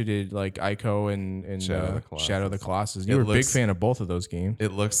guys who did like Ico and Shadow of the Colossus. You It were a big looks- fan of both of those games.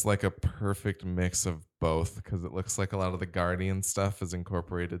 It looks like a perfect mix of both because it looks like a lot of the Guardian stuff is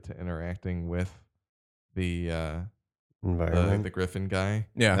incorporated to interacting with the Environment. Griffin guy.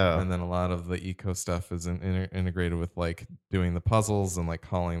 Yeah. Oh. And then a lot of the eco stuff is integrated with like doing the puzzles and like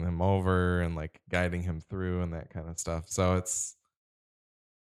calling them over and like guiding him through and that kind of stuff. So it's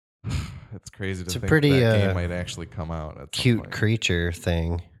crazy to It's a think pretty, that game might actually come out at some Cute point. creature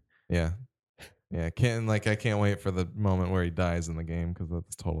thing. Yeah. Yeah, I can't wait for the moment where he dies in the game because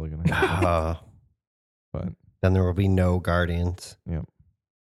that's totally gonna happen. But Then there will be no Guardians.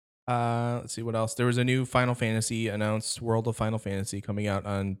 Let's see what else. There was a new Final Fantasy announced, World of Final Fantasy, coming out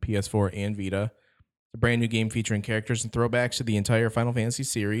on PS4 and Vita. It's a brand new game featuring characters and throwbacks to the entire Final Fantasy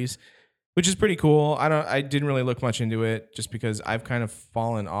series, which is pretty cool. I didn't really look much into it just because I've kind of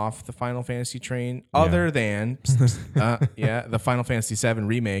fallen off the Final Fantasy train. Yeah. Other than, the Final Fantasy VII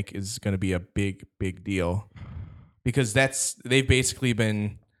remake is going to be a big deal because they've basically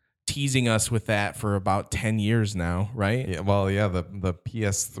been teasing us with that for about 10 years now, right? yeah, well, yeah, the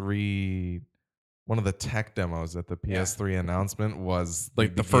PS3, one of the tech demos at the PS3 announcement was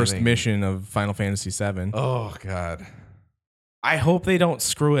Like the first beginning. mission of Final Fantasy VII. Oh God. I hope they don't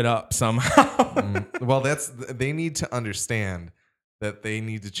screw it up somehow. Well, they need to understand that they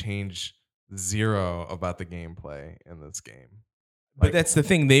need to change zero about the gameplay in this game. But that's the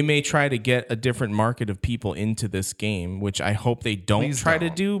thing. They may try to get a different market of people into this game, which I hope they don't Please try to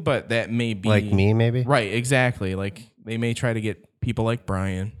don't. do, but that may be Like me, maybe? Right, exactly. Like they may try to get people like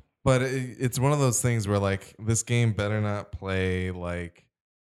Brian. But it's one of those things where like this game better not play like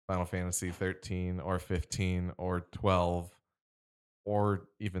Final Fantasy 13 or 15 or 12 or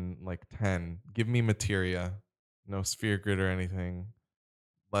even like 10. Give me materia, no sphere grid or anything.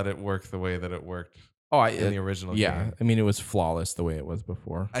 Let it work the way that it worked Oh, in the original game. I mean, it was flawless the way it was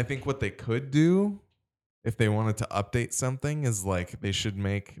before. I think what they could do if they wanted to update something is like they should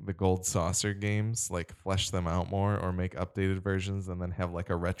make the Gold Saucer games, like flesh them out more or make updated versions and then have like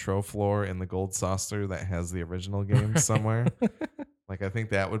a retro floor in the Gold Saucer that has the original games somewhere. Like I think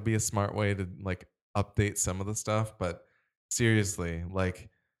that would be a smart way to like update some of the stuff, but seriously, like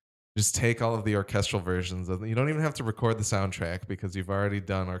just take all of the orchestral versions of you don't even have to record the soundtrack because you've already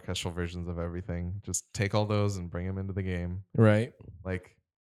done orchestral versions of everything. Just take all those and bring them into the game. Right. Like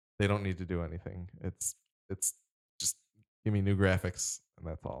they don't need to do anything. It's just give me new graphics and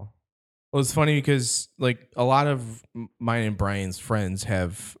that's all. Well, it's funny because like a lot of mine and Brian's friends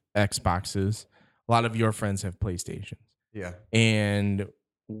have Xboxes. A lot of your friends have PlayStations. Yeah. And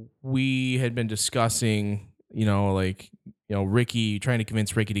we had been discussing, Ricky, trying to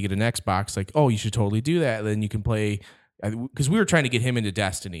convince Ricky to get an Xbox. Like, oh, you should totally do that. Then you can play, because we were trying to get him into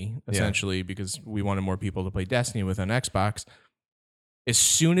Destiny, essentially, because we wanted more people to play Destiny with an Xbox. As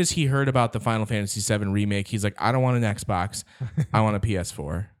soon as he heard about the Final Fantasy VII remake, he's like, I don't want an Xbox. I want a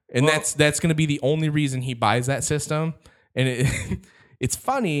PS4. And Well- that's going to be the only reason he buys that system. And it's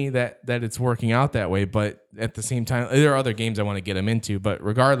funny that it's working out that way, but at the same time, there are other games I want to get him into. But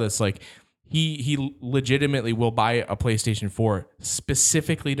regardless, like he legitimately will buy a PlayStation 4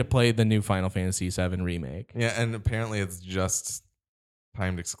 specifically to play the new Final Fantasy VII remake. Yeah, and apparently it's just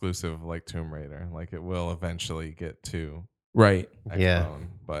timed exclusive like Tomb Raider. Like it will eventually get to Right. Yeah.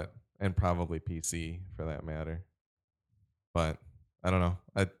 Xbox, and probably PC for that matter. But I don't know.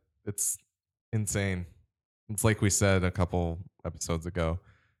 It's insane. It's like we said a couple episodes ago.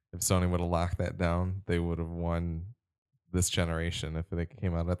 If Sony would have locked that down, they would have won this generation. If they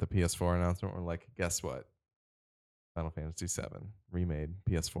came out at the PS4 announcement, we're like, guess what? Final Fantasy VII remade,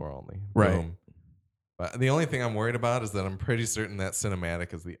 PS4 only. Right. Boom. But the only thing I'm worried about is that I'm pretty certain that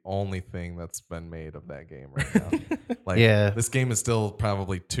cinematic is the only thing that's been made of that game right now. Like, Yeah. this game is still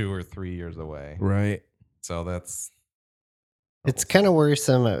probably 2 or 3 years away. Right. So that's It's kind of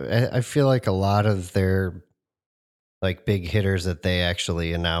worrisome. I feel like a lot of their like big hitters that they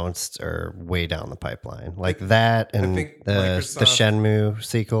actually announced are way down the pipeline. Like that and think the Microsoft- Shenmue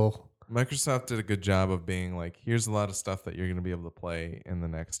sequel. Microsoft did a good job of being like, here's a lot of stuff that you're going to be able to play in the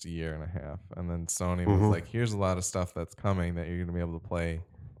next year and a half. And then Sony was Mhm. like, here's a lot of stuff that's coming that you're going to be able to play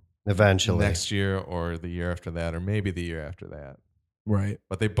Eventually. next year or the year after that, or maybe the year after that. Right.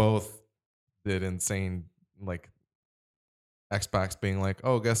 But they both did insane, like Xbox being like,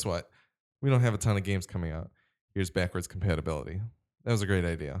 oh, guess what? We don't have a ton of games coming out. Here's backwards compatibility. That was a great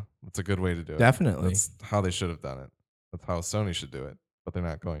idea. That's a good way to do it. Definitely. That's how they should have done it. That's how Sony should do it, but they're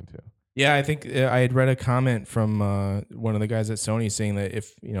not going to. Yeah, I think I had read a comment from one of the guys at Sony saying that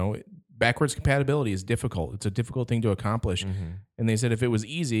if, backwards compatibility is difficult. It's a difficult thing to accomplish. Mm-hmm. And they said if it was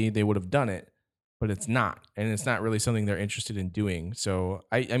easy, they would have done it, but it's not. And it's not really something they're interested in doing. So,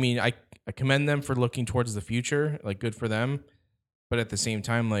 I commend them for looking towards the future, like good for them. But at the same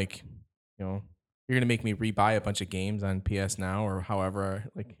time, like, you're going to make me rebuy a bunch of games on PS Now or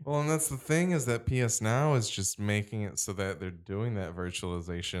however. Well, and that's the thing is that PS Now is just making it so that they're doing that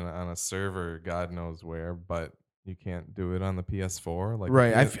virtualization on a server, God knows where, but you can't do it on the PS4.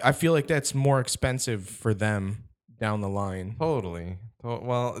 Right. I feel like that's more expensive for them down the line. Totally.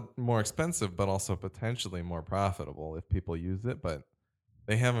 Well, more expensive, but also potentially more profitable if people use it. But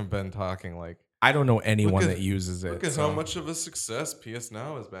they haven't been talking like. I don't know anyone that uses it. Look at how much of a success PS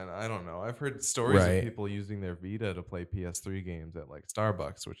Now has been. I don't know. I've heard stories of people using their Vita to play PS3 games at like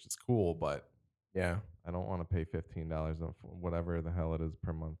Starbucks, which is cool, but yeah, I don't want to pay $15 or whatever the hell it is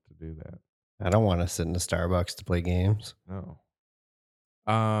per month to do that. I don't want to sit in a Starbucks to play games. No.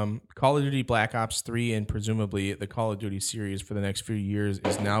 Call of Duty Black Ops 3 and presumably the Call of Duty series for the next few years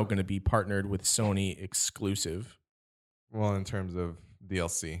is now going to be partnered with Sony exclusive. Well, in terms of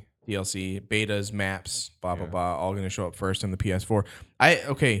DLC, betas, maps, blah, blah, blah, all going to show up first on the PS4. I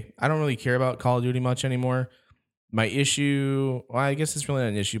don't really care about Call of Duty much anymore. My issue, well, I guess it's really not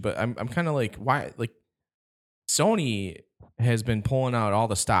an issue, but I'm kind of like, why? Like, Sony has been pulling out all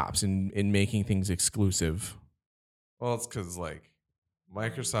the stops in making things exclusive. Well, it's because, like,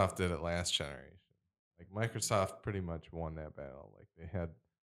 Microsoft did it last generation. Like, Microsoft pretty much won that battle. Like, they had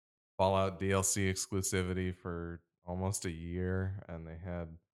Fallout DLC exclusivity for almost a year, and they had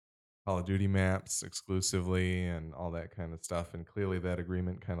Call of Duty maps exclusively and all that kind of stuff. And clearly that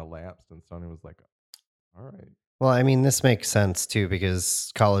agreement kind of lapsed, and Sony was like, all right. Well, I mean, this makes sense, too,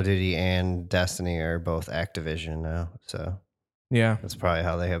 because Call of Duty and Destiny are both Activision now. So, yeah, that's probably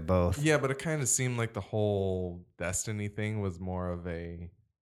how they have both. Yeah, but it kind of seemed like the whole Destiny thing was more of a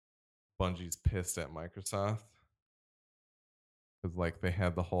Bungie's pissed at Microsoft. Because, like, they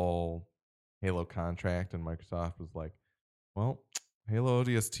had the whole Halo contract, and Microsoft was like, well, Halo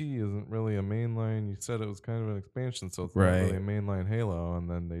ODST isn't really a mainline. You said it was kind of an expansion, so it's not really a mainline Halo. And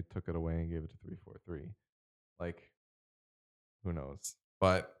then they took it away and gave it to 343. Like, who knows?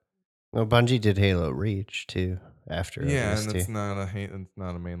 But well, Bungie did Halo Reach too after. Yeah, ODST. and it's not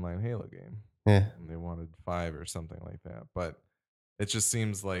a mainline Halo game. Yeah, and they wanted 5 or something like that. But it just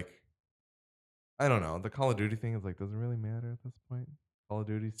seems like, I don't know. The Call of Duty thing is like, doesn't really matter at this point. Call of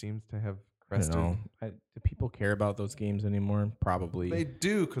Duty seems to have crested. Do people care about those games anymore? Probably. They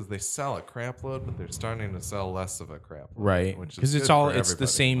do because they sell a crap load, but they're starting to sell less of a crap load. Right. Because it's the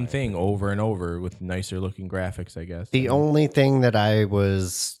same thing over and over with nicer looking graphics, I guess. The only thing that I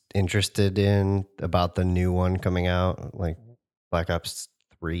was interested in about the new one coming out, like Black Ops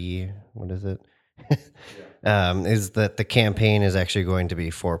 3, what is it? Is that the campaign is actually going to be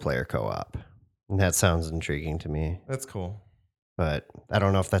 4-player co-op. And that sounds intriguing to me. That's cool. But I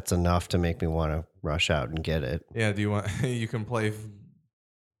don't know if that's enough to make me want to rush out and get it. Yeah, do you want? You can play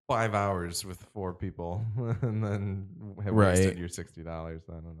 5 hours with 4 people and then have wasted your $60. I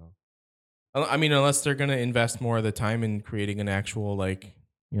don't know. I mean, unless they're going to invest more of the time in creating an actual, And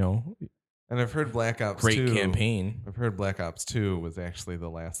I've heard Black Ops great 2, campaign. I've heard Black Ops 2 was actually the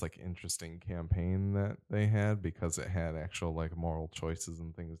last interesting campaign that they had because it had actual moral choices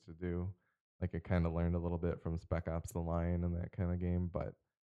and things to do. Like it kind of learned a little bit from Spec Ops: The Line and that kind of game, but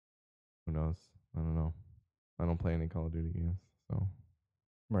who knows? I don't know. I don't play any Call of Duty games, so.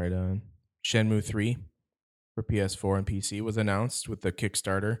 Right on. Shenmue 3 for PS4 and PC was announced with the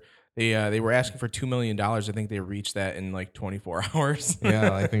Kickstarter. They were asking for $2 million. I think they reached that in 24 hours.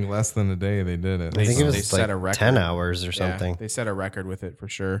 Yeah, I think less than a day they did it. I think it was set a record. 10 hours or something. Yeah, they set a record with it for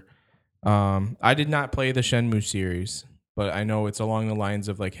sure. I did not play the Shenmue series, but I know it's along the lines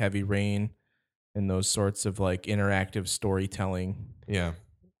of Heavy Rain and those sorts of interactive storytelling. Yeah.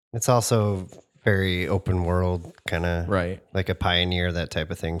 It's also very open world, kind of like a Pioneer, that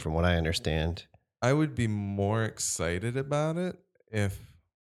type of thing, from what I understand. I would be more excited about it if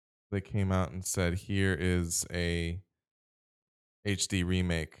they came out and said, here is a HD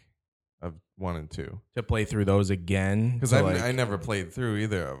remake of 1 and 2. To play through those again. Because I never played through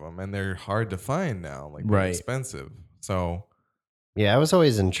either of them, and they're hard to find now. They're expensive. So... Yeah, I was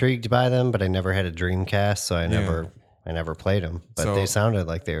always intrigued by them, but I never had a Dreamcast, so I never played them. But they sounded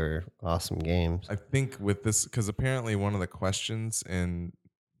like they were awesome games. I think with this, because apparently one of the questions on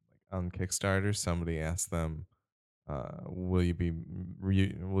Kickstarter, somebody asked them, will you be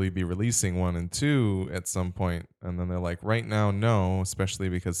releasing 1 and 2 at some point? And then they're like, right now, no, especially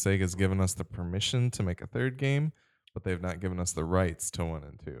because Sega's given us the permission to make a third game, but they've not given us the rights to 1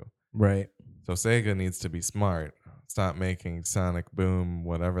 and 2. Right. So Sega needs to be smart. Stop making Sonic Boom,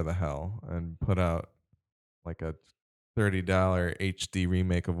 whatever the hell, and put out like a $30 HD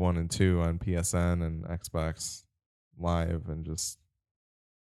remake of 1 and 2 on PSN and Xbox Live and just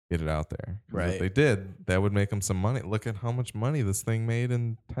get it out there. 'Cause Right. if they did, that would make them some money. Look at how much money this thing made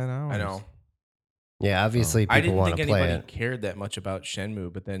in 10 hours. I know. Yeah, obviously I people didn't want think to play anybody it. cared that much about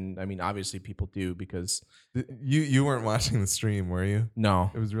Shenmue, but then I mean, obviously people do because You weren't watching the stream, were you? no.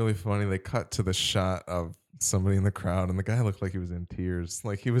 It was really funny. They cut to the shot of somebody in the crowd, and the guy looked like he was in tears.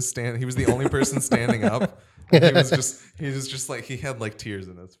 Like he was the only person standing up. And he was just like he had like tears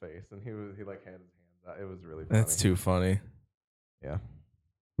in his face, and he like had his hands out. It was really funny. That's too funny. Yeah.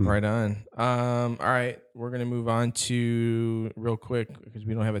 Right on. All right, we're gonna move on to real quick because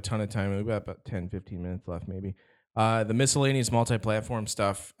we don't have a ton of time. We've got about 10, 15 minutes left, maybe. The miscellaneous multi-platform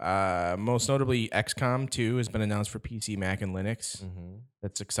stuff. Most notably, XCOM 2 has been announced for PC, Mac, and Linux. Mm-hmm.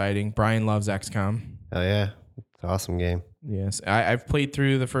 That's exciting. Brian loves XCOM. Oh yeah, it's an awesome game. Yes, I've played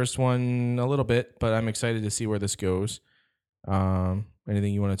through the first one a little bit, but I'm excited to see where this goes.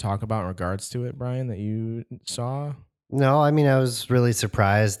 Anything you want to talk about in regards to it, Brian, that you saw? No, I mean I was really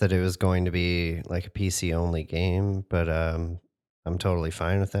surprised that it was going to be like a PC only game, but I'm totally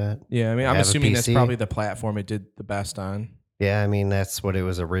fine with that. Yeah, I mean, I I'm have a assuming that's PC. probably the platform it did the best on, Yeah, I mean that's what it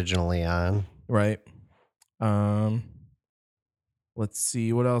was originally on. right? Let's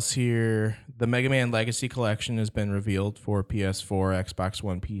see what else here. The Mega Man Legacy Collection has been revealed for PS4, Xbox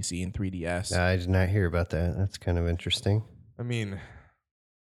One, PC, and 3DS. I did not hear about that. That's kind of interesting. I mean,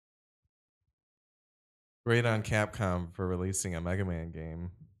 great on Capcom for releasing a Mega Man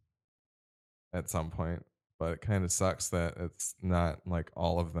game at some point, but it kind of sucks that it's not like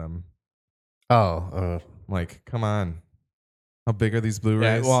all of them. Oh, Like, come on. How big are these Yeah,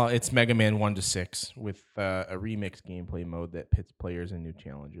 Blu-rays? well, it's Mega Man 1 to 6 with a remix gameplay mode that pits players in new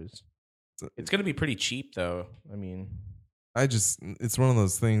challenges. It's going to be pretty cheap, though. I mean, it's one of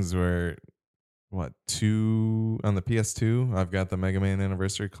those things where, on the PS2, I've got the Mega Man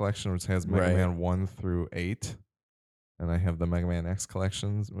Anniversary Collection, which has Mega Right. Man 1 through 8. And I have the Mega Man X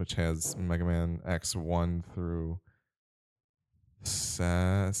collections, which has Mega Man X 1 through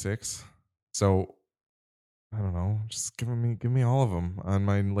 6. So, I don't know. Just give me all of them on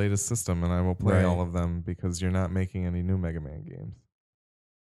my latest system, and I will play Right. all of them because you're not making any new Mega Man games.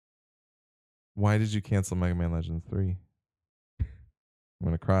 Why did you cancel Mega Man Legends 3? I'm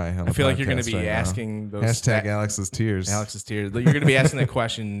gonna cry. On I the feel like you're going to podcast be right now. asking those Hashtag Alex's tears. Alex's tears. You're going to be asking the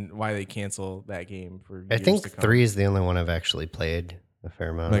question why they cancel that game for I years think to come. 3 is the only one I've actually played a fair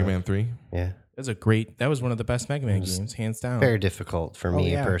amount Mega of. Man 3. Yeah. That was one of the best Mega Man It was games, hands down. Very difficult for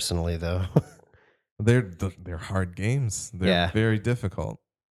me yeah. personally, though. They're hard games. They're Yeah. very difficult.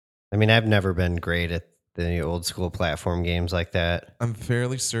 I mean, I've never been great at the old school platform games like that. I'm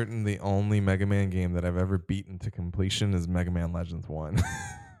fairly certain the only Mega Man game that I've ever beaten to completion is Mega Man Legends 1.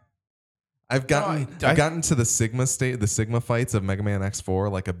 I've gotten to the Sigma fights of Mega Man X4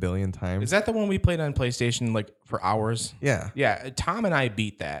 like a billion times. Is that the one we played on PlayStation like for hours? Yeah. Yeah, Tom and I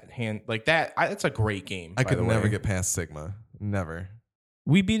beat that. That's a great game. I by could the never way. get past Sigma. Never.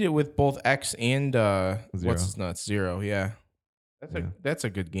 We beat it with both X and Zero. what's his nuts? Zero. Yeah, Yeah. that's a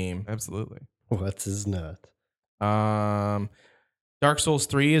good game. Absolutely. What's his nut? Dark Souls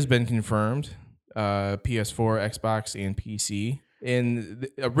 3 has been confirmed. PS4, Xbox, and PC. And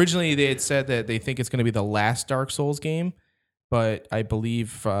originally they had said that they think it's going to be the last Dark Souls game, but I believe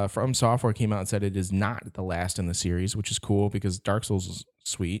From Software came out and said it is not the last in the series, which is cool because Dark Souls is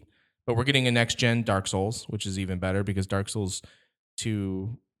sweet. But we're getting a next gen Dark Souls, which is even better because Dark Souls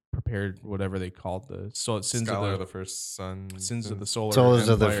 2 prepared whatever they called Sins Scholar of the First Son. Sins of the Solar Souls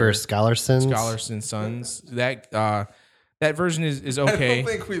of the Empire, first Scholar Sins. Scholars and Sons. That version is okay. I don't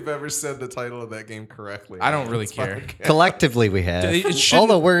think we've ever said the title of that game correctly. I don't really It's care. fine. Collectively, we have. It shouldn't- All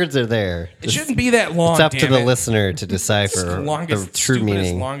the words are there. It shouldn't be that long. It's up to damn the it. listener to It's decipher the longest, the true stupidest,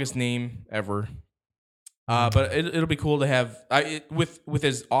 meaning. longest name ever. But it'll be cool to have with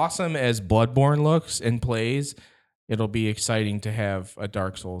as awesome as Bloodborne looks and plays. It'll be exciting to have a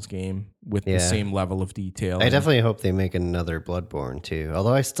Dark Souls game with the Yeah. same level of detail. I definitely hope they make another Bloodborne too.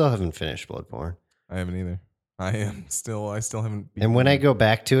 Although I still haven't finished Bloodborne. I haven't either. I still haven't. And when I go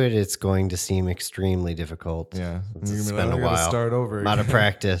back to it, it's going to seem extremely difficult. yeah, It's You're gonna be been like, a "I gotta while. Start over. A lot of again."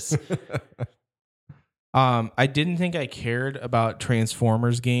 practice. I didn't think I cared about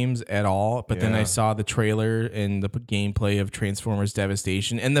Transformers games at all, but then I Yeah. saw the trailer and the gameplay of Transformers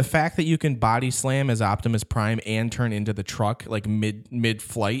Devastation, and the fact that you can body slam as Optimus Prime and turn into the truck like mid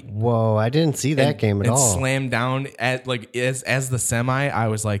flight. Whoa, I didn't see that game at and all. slam down at like as the semi. I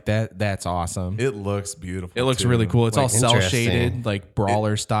was like that's awesome. It looks beautiful. It looks too. really cool. It's all Like, cell interesting. shaded, like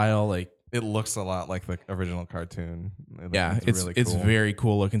brawler style. Like It looks a lot like the original cartoon. it's really it's cool. very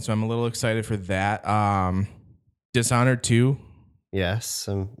cool looking. So I'm a little excited for that. Dishonored 2. Yes,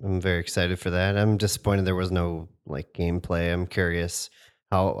 I'm very excited for that. I'm disappointed there was no like gameplay. I'm curious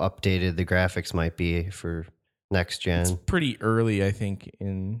how updated the graphics might be for next It's gen. pretty early, I think. Yeah,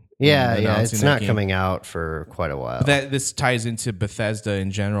 in yeah, announcing it's that not game. coming out for quite a while. But this ties into Bethesda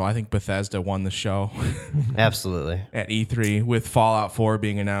in general. I think Bethesda won the show Absolutely. at E3 with Fallout 4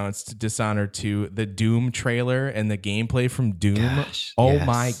 being announced, Dishonored 2, the Doom trailer, and the gameplay from Doom. Gosh, Oh yes.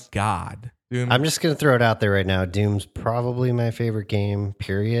 my god! Doom, I'm just gonna throw it out there right now. Doom's probably my favorite game,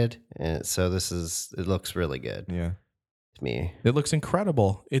 period. And so it looks really good yeah. to me. It looks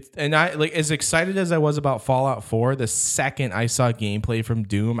incredible. And I like as excited as I was about Fallout 4. The second I saw gameplay from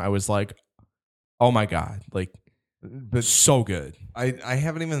Doom, I was like, "Oh my god!" Like, But so good. I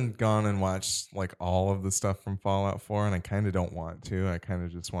haven't even gone and watched like all of the stuff from Fallout 4, and I kind of don't want to. I kind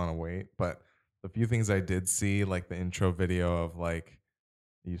of just want to wait. But the few things I did see, like the intro video of like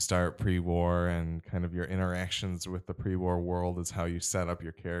you start pre-war and kind of your interactions with the pre-war world is how you set up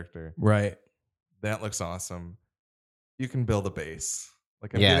your character. Right. That looks awesome. You can build a base.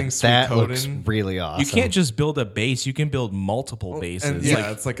 Like I'm Yeah, getting sweet that coding. looks really awesome. You can't just build a base. You can build multiple Well, bases. and yeah, Like,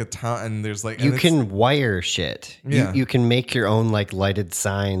 it's like a town, and there's like You and it's- can wire shit. Yeah. You can make your own like lighted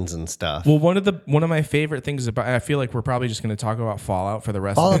signs and stuff. well, one of my favorite things about, I feel like we're probably just going to talk about Fallout for the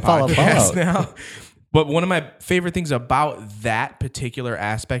rest of the Fallout, podcast Fallout. now. But one of my favorite things about that particular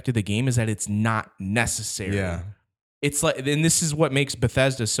aspect of the game is that it's not necessary. yeah. It's like, and this is what makes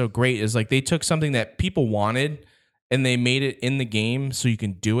Bethesda so great, is like they took something that people wanted and they made it in the game so you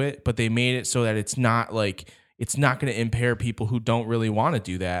can do it, but they made it so that it's not like, it's not going to impair people who don't really want to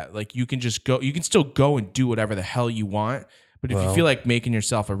do that. Like you can just go, you can still go and do whatever the hell you want. But if you Well- feel like making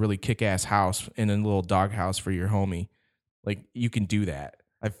yourself a really kick-ass house in a little dog house for your homie, like you can do that.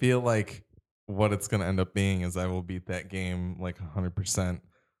 I feel like what it's going to end up being is I will beat that game like 100%,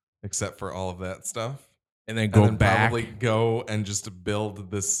 except for all of that stuff. And then And go then back. probably go and just build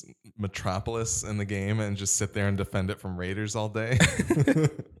this metropolis in the game and just sit there and defend it from raiders all day.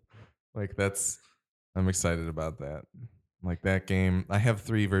 Like I'm excited about that. Like that game, I have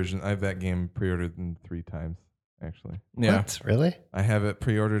that game pre-ordered 3 times actually. Yeah. What? Really? I have it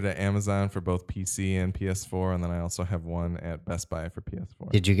pre-ordered at Amazon for both PC and PS4, and then I also have one at Best Buy for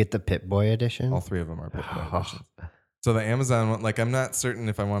PS4. Did you get the Pip-Boy edition? All 3 of them are Pip-Boy Oh. editions. So the Amazon one, like I'm not certain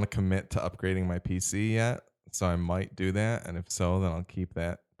if I want to commit to upgrading my PC yet, so I might do that, and if so, then I'll keep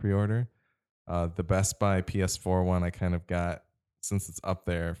that pre-order. The Best Buy PS4 one I kind of got since it's up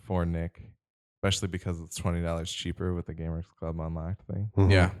there for Nick, especially because it's $20 cheaper with the Gamers Club Unlocked thing.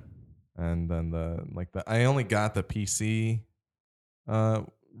 Mhm. Yeah. And then I only got the PC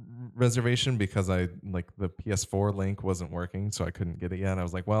reservation because I like the PS4 link wasn't working, so I couldn't get it yet. I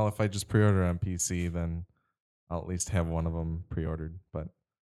was like, well, if I just pre-order on PC, then I'll at least have one of them pre-ordered. But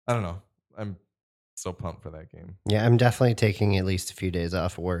I don't know. I'm so pumped for that game. Yeah, I'm definitely taking at least a few days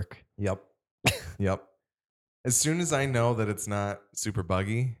off work. Yep. Yep. As soon as I know that it's not super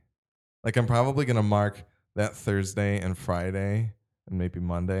buggy, like I'm probably gonna mark that Thursday and Friday and maybe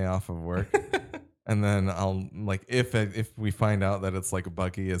Monday off of work. And then I'll like if we find out that it's like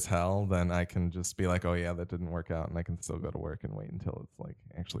buggy as hell, then I can just be like, oh yeah, that didn't work out, and I can still go to work and wait until it's like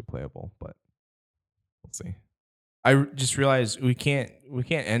actually playable. But we'll see. I just realized we can't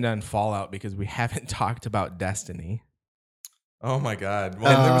end on Fallout because we haven't talked about Destiny. Oh my god!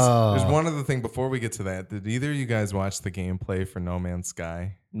 Well, and there's Oh. one other thing before we get to that. Did either of you guys watch the gameplay for No Man's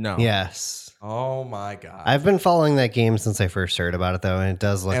Sky? No. Yes. Oh my god! I've been following that game since I first heard about it, though, and it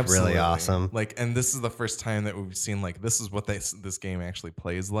does look Absolutely. really awesome. Like, and this is the first time that we've seen like this is what this game actually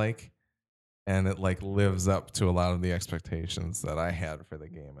plays like, and it like lives up to a lot of the expectations that I had for the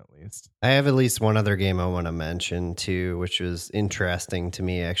game, at least. I have at least one other game I want to mention, too, which was interesting to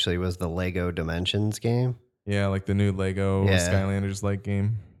me, actually, was the Lego Dimensions game. Yeah, like the new Lego Yeah. Skylanders like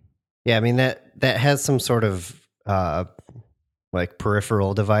game. Yeah, I mean, that has some sort of like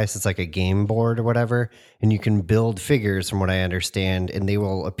peripheral device. It's like a game board or whatever, and you can build figures, from what I understand, and they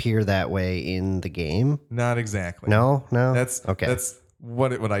will appear that way in the game. Not exactly. No? That's okay. That's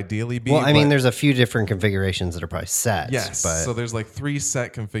what it would ideally be. Well, I mean, but- there's a few different configurations that are probably set. Yes. But So there's like 3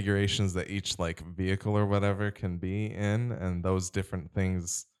 set configurations that each like vehicle or whatever can be in, and those different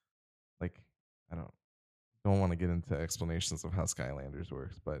things, like I don't. don't want to get into explanations of how Skylanders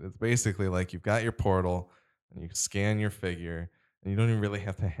works, but it's basically like you've got your portal and you scan your figure, and you don't even really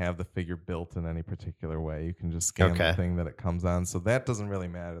have to have the figure built in any particular way. You can just scan the thing that it comes on. So that doesn't really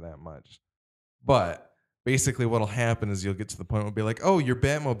matter that much. But basically what'll happen is you'll get to the point where it'll be like, oh, your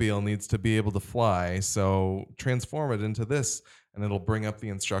Batmobile needs to be able to fly, so transform it into this. And it'll bring up the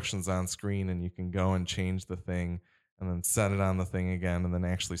instructions on screen, and you can go and change the thing and then set it on the thing again and then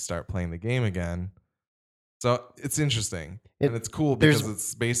actually start playing the game again. So it's interesting. And it's cool because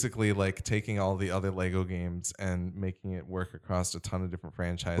it's basically like taking all the other Lego games and making it work across a ton of different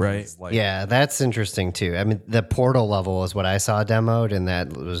franchises. Right. Like, yeah, that's interesting too. I mean, the Portal level is what I saw demoed, and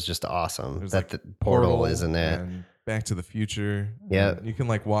that was just awesome. There's That like the Portal is in it. And Back to the Future. Yeah. You can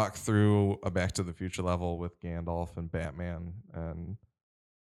like walk through a Back to the Future level with Gandalf and Batman and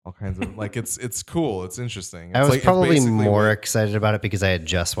all kinds of like it's cool. It's interesting. I was like, probably basically more excited about it because I had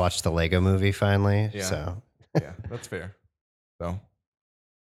just watched the Lego movie finally. Yeah. So yeah, that's fair. So,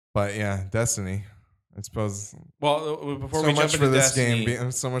 but yeah, Destiny. I suppose. Well, before So we much jump for into this Destiny,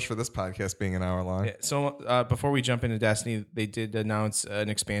 game. So much for this podcast being an hour long. yeah, so before we jump into Destiny, they did announce an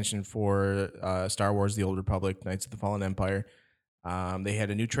expansion for Star Wars: The Old Republic, Knights of the Fallen Empire. They had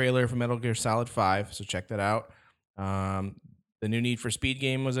a new trailer for Metal Gear Solid 5, so check that out. The new Need for Speed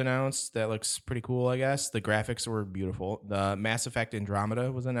game was announced. That looks pretty cool, I guess. The graphics were beautiful. The Mass Effect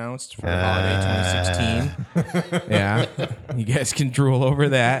Andromeda was announced for holiday 2016. Yeah, you guys can drool over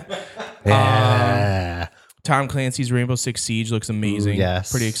that. yeah. Tom Clancy's Rainbow Six Siege looks amazing. Ooh,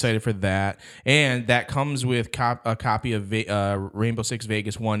 yes. Pretty excited for that. And that comes with a copy of Rainbow Six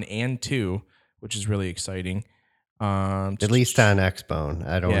Vegas 1 and 2, which is really exciting. At least on Xbone.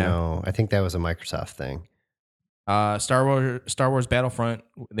 I don't know. I think that was a Microsoft thing. Star Wars Battlefront,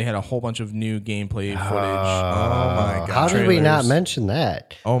 they had a whole bunch of new gameplay footage. Oh my God. How did we not Trailers. mention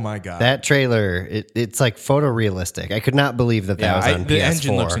that? Oh my God. That trailer, it's like photorealistic. I could not believe that was on PS4. The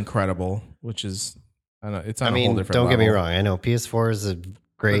engine looks incredible, which is, I don't know, it's on a whole different don't get me level. wrong. I know PS4 is a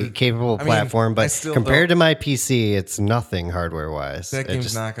great, capable I mean, platform, I but still compared to don't- my PC, it's nothing hardware-wise. That It game's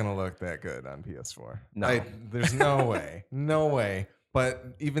just- not going to look that good on PS4. No. There's no way. No way.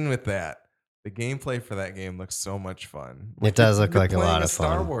 But even with that, the gameplay for that game looks so much fun. It does look You're like a playing lot of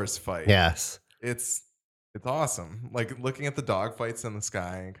Star fun. Wars fight. Yes. It's awesome. Like looking at the dog fights in the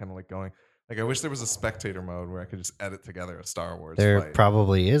sky and kind of like going, like I wish there was a spectator mode where I could just edit together a Star Wars There fight.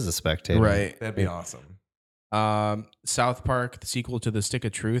 probably is a spectator. Right. That'd be awesome. South Park, the sequel to The Stick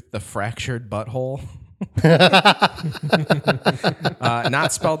of Truth, The Fractured Butthole.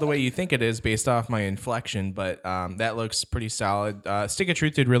 Not spelled the way you think it is based off my inflection, but that looks pretty solid. Stick of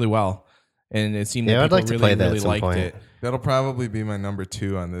Truth did really well, and it seemed Yeah, that I'd people like to really, play that at really some liked point. it. That'll probably be my number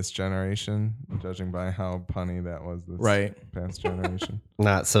 2 on this generation, judging by how punny that was this Right. past generation.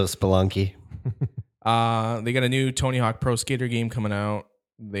 Not so spelunky. They got a new Tony Hawk Pro Skater game coming out.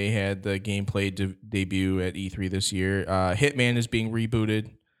 They had the gameplay debut at E3 this year. Hitman is being rebooted.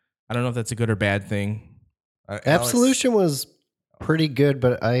 I don't know if that's a good or bad thing. Alex, Absolution was pretty good,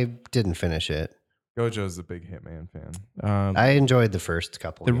 but I didn't finish it. Gojo's a big Hitman fan. I enjoyed the first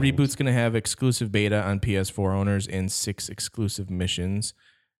couple. The games. reboot's going to have exclusive beta on PS4 owners and 6 exclusive missions.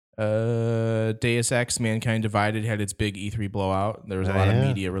 Deus Ex Mankind Divided had its big E3 blowout. There was a lot of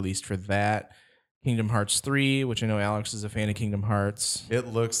media released for that. Kingdom Hearts 3, which I know Alex is a fan of Kingdom Hearts. It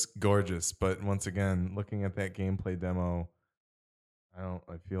looks gorgeous, but once again, looking at that gameplay demo,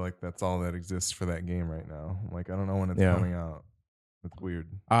 I feel like that's all that exists for that game right now. Like I don't know when it's coming out. It's weird.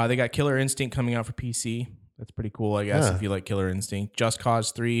 They got Killer Instinct coming out for PC. That's pretty cool, I guess, Huh. if you like Killer Instinct. Just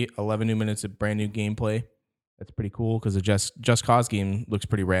Cause 3, 11 new minutes of brand new gameplay. That's pretty cool because the Just Cause game looks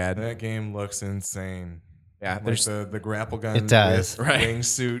pretty rad. That game looks insane. Yeah, Like there's the grapple gun It does. with Right.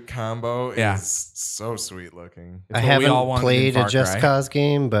 wingsuit combo Yeah. is so sweet looking. it's I what we all haven't wanted in played Far a Just Cry. Cause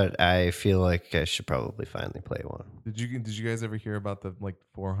game, but I feel like I should probably finally play one. Did you guys ever hear about the like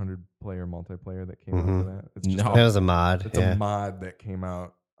 400 player multiplayer that came out Mhm. for that? It's No. That was a mod. It's yeah. a mod that came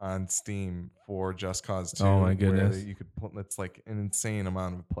out on Steam for Just Cause 2. Oh my where goodness. you could it's like an insane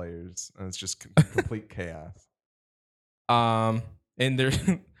amount of players, and it's just complete chaos. And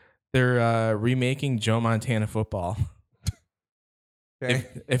they're remaking Joe Montana football. Okay.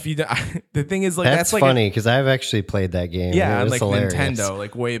 If you the thing is like That's like funny because I've actually played that game. yeah, it on was like hilarious. Nintendo,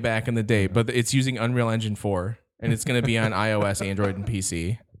 like way back in the day, but it's using Unreal Engine 4, and it's going to be on iOS, Android, and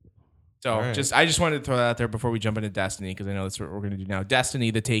PC. So All right. I just wanted to throw that out there before we jump into Destiny because I know that's what we're going to do now. Destiny,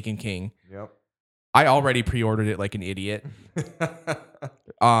 the Taken King. Yep. I already pre-ordered it like an idiot.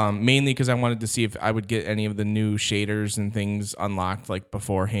 Mainly because I wanted to see if I would get any of the new shaders and things unlocked like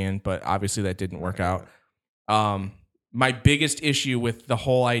beforehand, but obviously that didn't work out. My biggest issue with the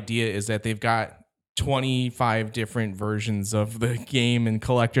whole idea is that they've got 25 different versions of the game and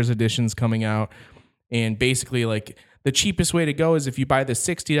collector's editions coming out. And basically, like, the cheapest way to go is if you buy the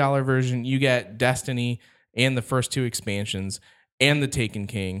 $60 version, you get Destiny and the first 2 expansions and the Taken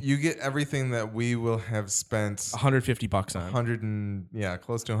King. You get everything that we will have spent $150 on.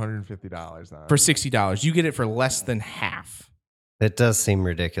 Close to $150 on. For $60. You get it for less than half. It does seem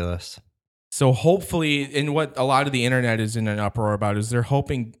ridiculous. So hopefully, and what a lot of the internet is in an uproar about is they're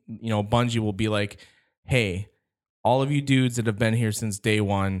hoping, Bungie will be like, hey, all of you dudes that have been here since day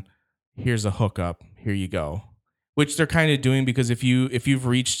one, here's a hookup. Here you go. Which they're kind of doing, because if you've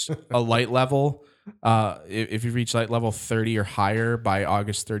reached a light level, if you've reached light level 30 or higher by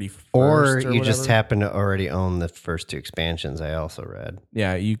August 31st, or you just whatever, happen to already own the first 2 expansions. I also read.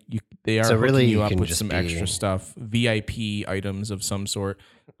 yeah, they are So hooking really, you you up can with just some be- extra stuff, VIP items of some sort.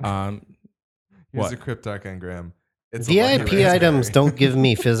 Here's What? a Cryptarch engram. It's a VIP lucky items raspberry. don't give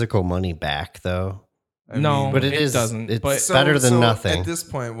me physical money back, though. I No, mean, But it is. doesn't, It's but- better than nothing. At this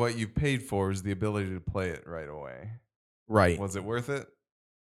point, what you paid for is the ability to play it right away. Right. Was it worth it?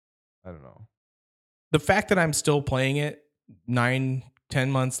 I don't know. The fact that I'm still playing it 9-10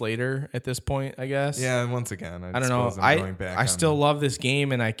 months later at this point, I guess. Yeah, and once again, I don't know. suppose I'm going back I on- still love this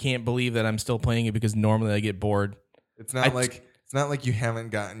game, and I can't believe that I'm still playing it, because normally I get bored. It's not like you haven't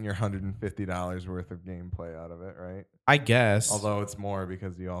gotten your $150 worth of gameplay out of it, right? I guess. Although it's more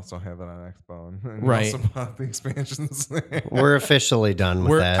because you also have it on Expo and Right. you also bought the expansions. We're officially done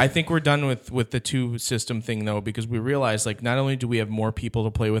with that. I think we're done with the 2 system thing, though, because we realize, like, not only do we have more people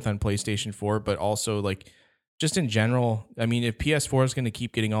to play with on PlayStation 4, but also, like, just in general, I mean, if PS4 is going to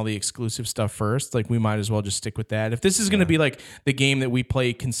keep getting all the exclusive stuff first, like, we might as well just stick with that. If this is going to be like the game that we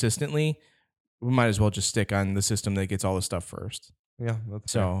play consistently, we might as well just stick on the system that gets all the stuff first. Yeah,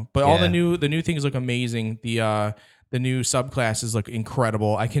 that's So, but all Yeah. the new things look amazing. The new subclasses look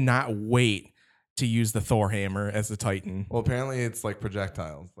incredible. I cannot wait to use the Thor hammer as the Titan. Well, apparently it's like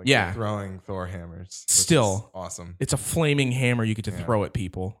projectiles. Like Yeah. you're throwing Thor hammers. Which Still. is awesome. It's a flaming hammer you get to Yeah. throw at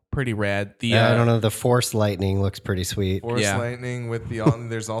people. Pretty rad. I don't know. The Force Lightning looks pretty sweet. Force Yeah. lightning with the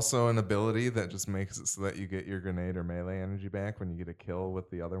there's also an ability that just makes it so that you get your grenade or melee energy back when you get a kill with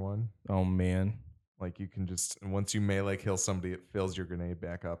the other one. Oh man. Like you can just once you melee kill somebody, it fills your grenade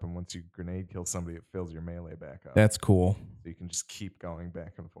back up, and once you grenade kill somebody, it fills your melee back up. That's cool. So you can just keep going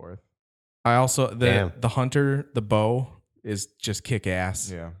back and forth. I also Damn. the hunter, the bow is just kick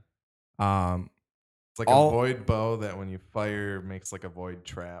ass. Yeah. Um It's like All- a void bow that when you fire makes like a void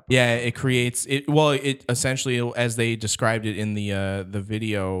trap. yeah, it creates it. Well, it essentially, as they described it in the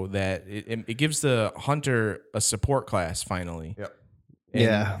video, that it gives the hunter a support class finally. Yep. And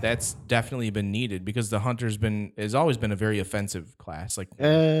Yeah. that's definitely been needed, because the hunter's has always been a very offensive class. Like,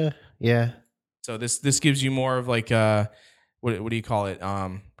 Yeah. so this gives you more of like what do you call it?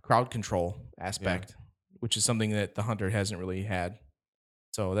 Crowd control aspect, which is something that the hunter hasn't really had.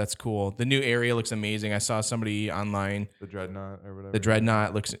 So that's cool. The new area looks amazing. I saw somebody online. The dreadnought or whatever. The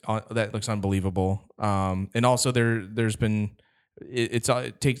dreadnought looks unbelievable. And also there's been it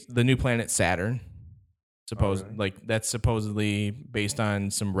takes the new planet Saturn. Really? Like that's supposedly based on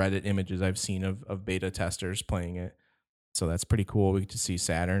some Reddit images I've seen of beta testers playing it. So that's pretty cool. We get to see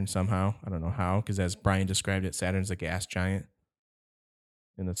Saturn somehow. I don't know how, because as Brian described it, Saturn's a gas giant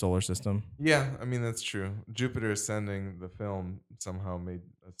in the solar system. Yeah, I mean that's true. Jupiter Ascending, the film, somehow made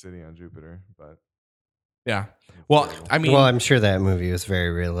a city on Jupiter, but Yeah. it's Well, terrible. I mean, Well, I'm sure that movie was very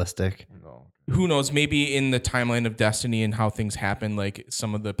realistic. no. who knows? Maybe in the timeline of Destiny and how things happen, like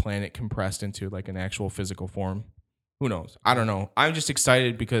some of the planet compressed into like an actual physical form. Who knows? I don't know. I'm just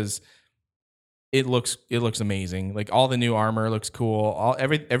excited because it looks amazing. Like all the new armor looks cool.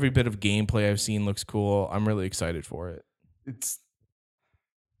 Every bit of gameplay I've seen looks cool. I'm really excited for it. It's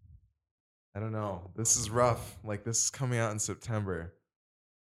I don't know. This is rough. Like this is coming out in September.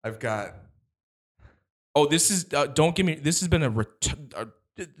 I've got Oh, this is don't give me. This has been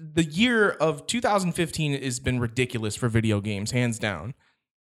the year of 2015 has been ridiculous for video games, hands down.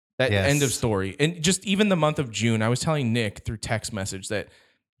 That Yes. end of story. And just even the month of June, I was telling Nick through text message that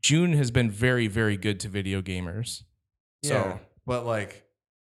June has been very, very good to video gamers. yeah, So but like,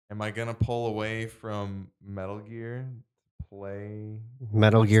 am I gonna pull away from Metal Gear to play?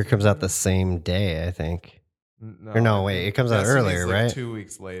 Metal Gear comes out the same day, I think. No, Or no, I wait, think it comes out Destiny's earlier, like right? 2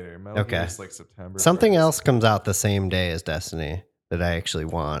 weeks later. Metal Okay. Gear's like September. Something 1st. else comes out the same day as Destiny that I actually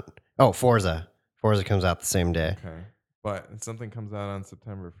want. Oh, Forza. Forza comes out the same day. Okay, but something comes out on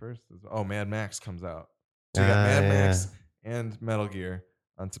September 1st. Oh, Mad Max comes out. So you got Mad yeah. Max and Metal Gear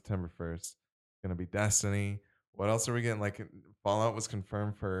on September 1st. Gonna be Destiny. What else are we getting? Like Fallout was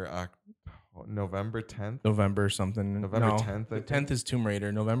confirmed for November 10th. November something. November No, 10th, I The think. 10th is Tomb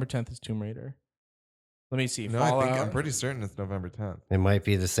Raider. November 10th is Tomb Raider. Let me see. No, Fallout. I'm pretty certain it's November 10th. It might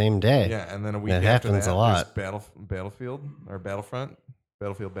be the same day. Yeah, and then a week That after happens that, a lot. there's Battlefield or Battlefront.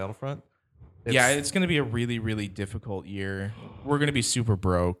 Battlefront. Yeah, it's going to be a really, really difficult year. We're going to be super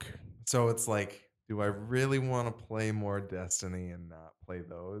broke. So it's like, do I really want to play more Destiny and not play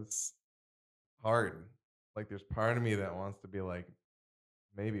those? Hard. Like, there's part of me that wants to be like,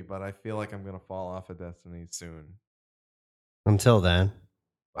 maybe, but I feel like I'm going to fall off of Destiny soon. Until then.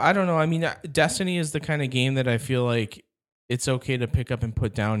 I don't know. I mean, Destiny is the kind of game that I feel like it's okay to pick up and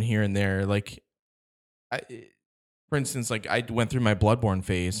put down here and there. Like, for instance, like I went through my Bloodborne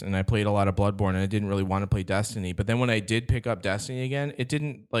phase and I played a lot of Bloodborne and I didn't really want to play Destiny. But then when I did pick up Destiny again, I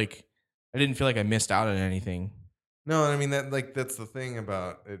didn't feel like I missed out on anything. No, I mean that's the thing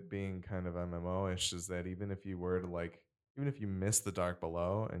about it being kind of MMO-ish is that even if you miss the Dark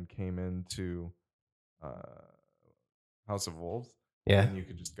Below and came into House of Wolves, Yeah. then you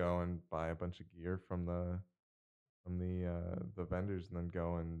could just go and buy a bunch of gear from the vendors and then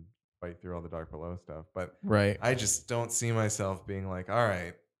go and fight through all the Dark Below stuff. But Right. I just don't see myself being like, all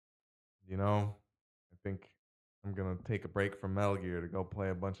right, I think I'm gonna take a break from Metal Gear to go play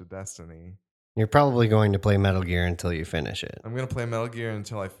a bunch of Destiny. You're probably going to play Metal Gear until you finish it. I'm gonna play Metal Gear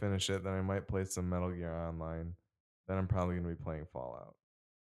until I finish it. Then I might play some Metal Gear Online. Then I'm probably gonna be playing Fallout.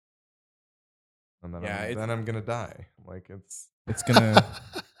 And then I'm gonna die. Like it's gonna.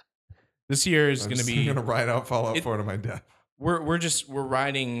 This year is gonna be. I'm gonna ride out Fallout 4 to my death. We're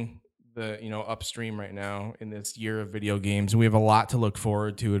riding the upstream right now in this year of video games. We have a lot to look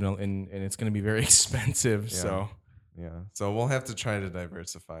forward to, and it's gonna be very expensive. Yeah. So. Yeah, so we'll have to try to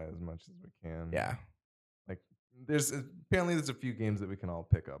diversify as much as we can. Yeah, like there's a few games that we can all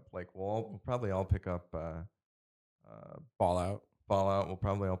pick up. Like we'll probably all pick up Fallout. We'll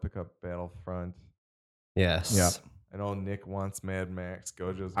probably all pick up Battlefront. Yes. Yep. I know Nick wants Mad Max.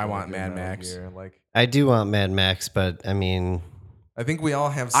 Gojo's. I want Mad Max. Like I do want Mad Max, but I mean, I think we all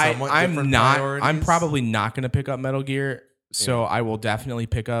have somewhat different priorities. I'm probably not going to pick up Metal Gear, so I will definitely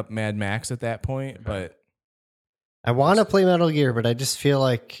pick up Mad Max at that point. Okay. But I want to play Metal Gear, but I just feel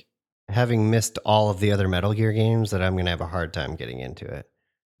like having missed all of the other Metal Gear games that I'm going to have a hard time getting into it.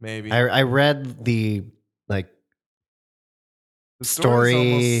 Maybe I read the story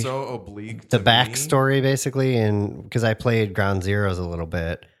almost so oblique. The backstory, basically, and because I played Ground Zeroes a little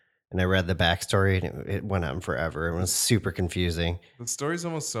bit, and I read the backstory, and it went on forever. It was super confusing. The story's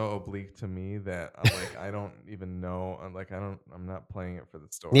almost so oblique to me that I don't even know. I'm not playing it for the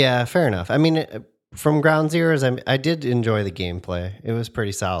story. Yeah, fair enough. I mean, from Ground Zeroes, I did enjoy the gameplay. It was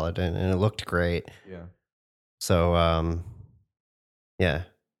pretty solid, and it looked great. Yeah. So, yeah.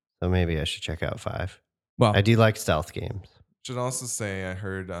 So maybe I should check out 5. well, I do like stealth games. Should also say I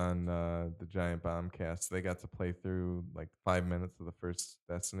heard on the Giant Bombcast they got to play through like 5 minutes of the first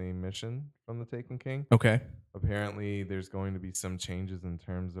Destiny mission from the Taken King. okay. Apparently, there's going to be some changes in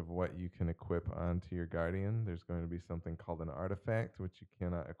terms of what you can equip onto your Guardian. There's going to be something called an artifact, which you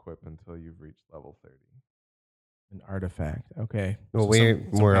cannot equip until you've reached level 30. An artifact. Okay. Well, So we're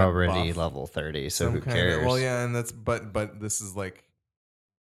some kind of already buff. level 30, so Some who kind cares? well, yeah, and that's but this is like,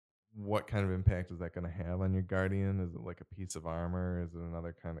 what kind of impact is that going to have on your Guardian? Is it like a piece of armor? Is it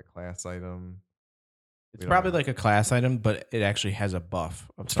another kind of class item? It's probably like a class item, but it actually has a buff.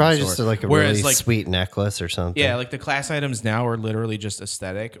 It's probably just like a Whereas, really like, sweet necklace or something. Yeah, like the class items now are literally just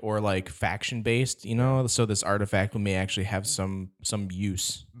aesthetic or like faction based, So this artifact may actually have some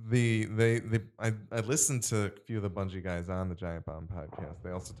use. I listened to a few of the Bungie guys on the Giant Bomb podcast.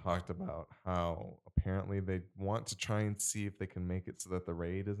 They also talked about how apparently they want to try and see if they can make it so that the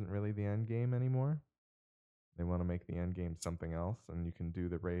raid isn't really the end game anymore. They want to make the end game something else, and you can do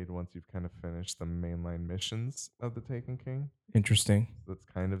the raid once you've kind of finished the mainline missions of the Taken King. Interesting. That's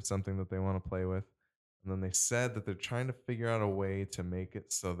kind of something that they want to play with. And then they said that they're trying to figure out a way to make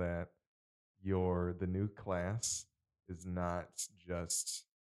it so that the new class is not just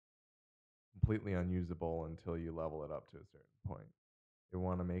completely unusable until you level it up to a certain point. They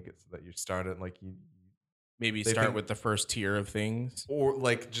want to make it so that you start at Maybe They start think- with the first tier of things. or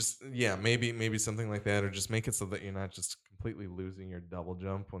maybe something like that, or just make it so that you're not just completely losing your double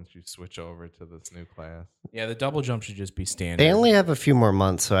jump once you switch over to this new class. Yeah, the double jump should just be standard. They only have a few more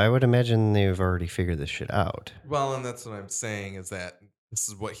months, so I would imagine they've already figured this shit out. Well, and that's what I'm saying is that this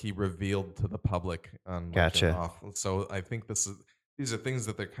is what he revealed to the public on Gotcha. So I think these are things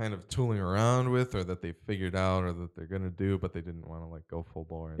that they're kind of tooling around with, or that they figured out, or that they're gonna do, but they didn't want to go full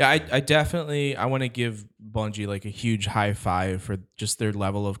bore. Yeah, I definitely want to give Bungie like a huge high five for just their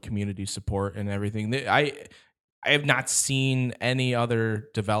level of community support and everything. I have not seen any other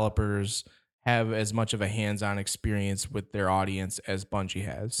developers have as much of a hands-on experience with their audience as Bungie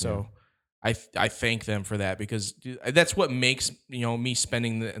has. So I thank them for that, because that's what makes me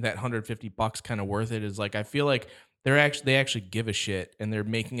spending that $150 kind of worth it. Is like I feel like they actually give a shit, and they're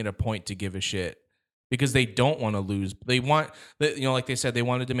making it a point to give a shit because they don't want to lose. They want like they said, they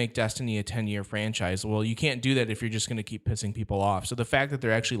wanted to make Destiny a 10-year franchise. Well, you can't do that if you're just going to keep pissing people off. So the fact that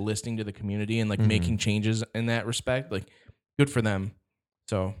they're actually listening to the community and like making changes in that respect, like good for them.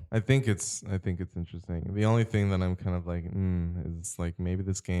 So I think it's interesting. The only thing that I'm kind of like, is like maybe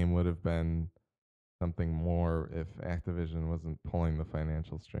this game would have been something more if Activision wasn't pulling the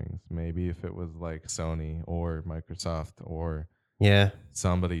financial strings. Maybe if it was like Sony or Microsoft or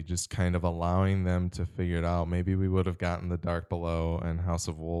somebody just kind of allowing them to figure it out. Maybe we would have gotten The Dark Below and House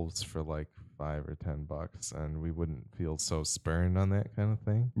of Wolves for like $5 or $10, and we wouldn't feel so spurned on that kind of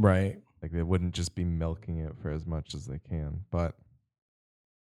thing. right. Like they wouldn't just be milking it for as much as they can. But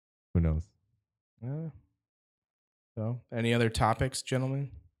who knows? So any other topics,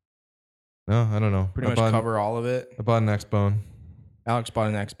 gentlemen? No, I don't know. Pretty much cover all of it. I bought an Xbone. Alex bought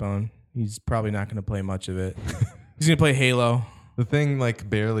an Xbone. He's probably not going to play much of it. He's going to play Halo. The thing like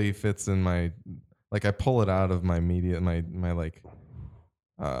barely fits in my, like I pull it out of my media, my like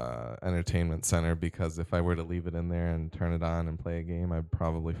entertainment center, because if I were to leave it in there and turn it on and play a game, I'd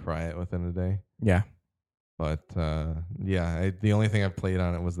probably fry it within a day. Yeah. But the only thing I've played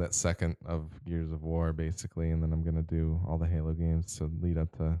on it was that second of Gears of War, basically, and then I'm gonna do all the Halo games to lead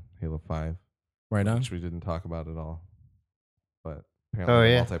up to Halo 5, Right on. which we didn't talk about at all. But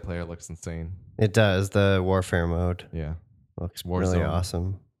apparently, the multiplayer looks insane. It does. The Warfare mode Yeah, looks Warzone. really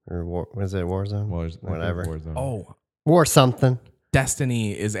awesome. Or was it Warzone? Whatever. Warzone. Oh, War something.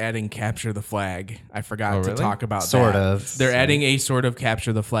 Destiny is adding Capture the Flag. I forgot to really? talk about Sort that. of. They're adding a sort of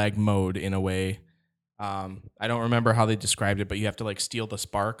Capture the Flag mode in a way. I don't remember how they described it, but you have to like steal the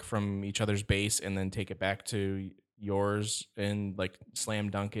spark from each other's base and then take it back to yours and like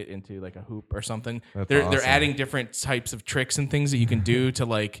slam dunk it into like a hoop or something. They're awesome. adding different types of tricks and things that you can do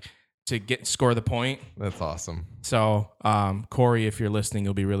to score the point. That's awesome. So, Corey, if you're listening,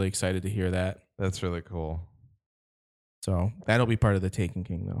 you'll be really excited to hear that. That's really cool. So that'll be part of the Taken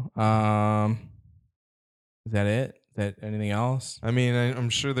King, though. Is that it? Is that anything else? I mean, I'm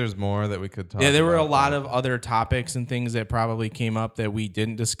sure there's more that we could talk about. Yeah, there were a lot of other topics and things that probably came up that we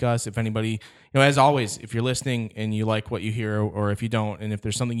didn't discuss. If anybody, as always, if you're listening and you like what you hear, or if you don't, and if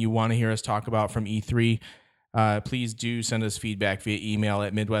there's something you want to hear us talk about from E3, please do send us feedback via email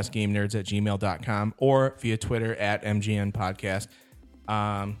at midwestgamenerds@gmail.com or via Twitter at MGN Podcast.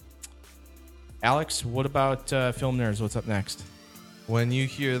 Alex, what about Film Nerds? What's up next? When you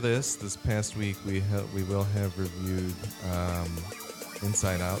hear this past week, we will have reviewed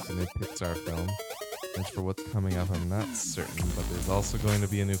Inside Out, the new Pixar film. As for what's coming up, I'm not certain, but there's also going to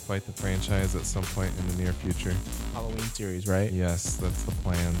be a new Fight the Franchise at some point in the near future. Halloween series, right? Yes, that's the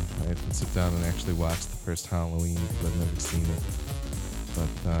plan. I have to sit down and actually watch the first Halloween because I've never seen it. But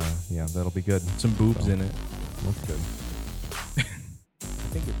yeah, that'll be good. Some boobs in it. Looks good. I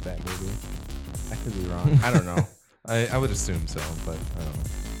think it's that movie. I could be wrong. I don't know. I would assume so, but I don't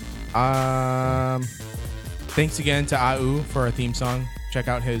know. Thanks again to AU for our theme song. Check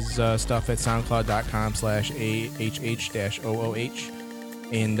out his stuff at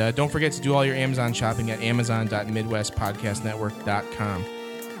soundcloud.com/AHH-OOH. And don't forget to do all your Amazon shopping at amazon.midwestpodcastnetwork.com.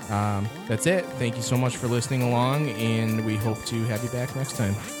 That's it. Thank you so much for listening along, and we hope to have you back next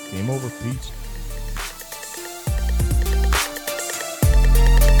time. Game over. Peace.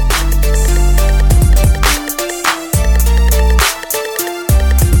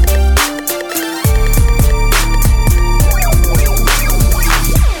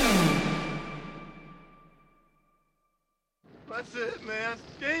 That's it, man.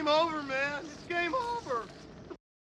 Game over, man. It's game over.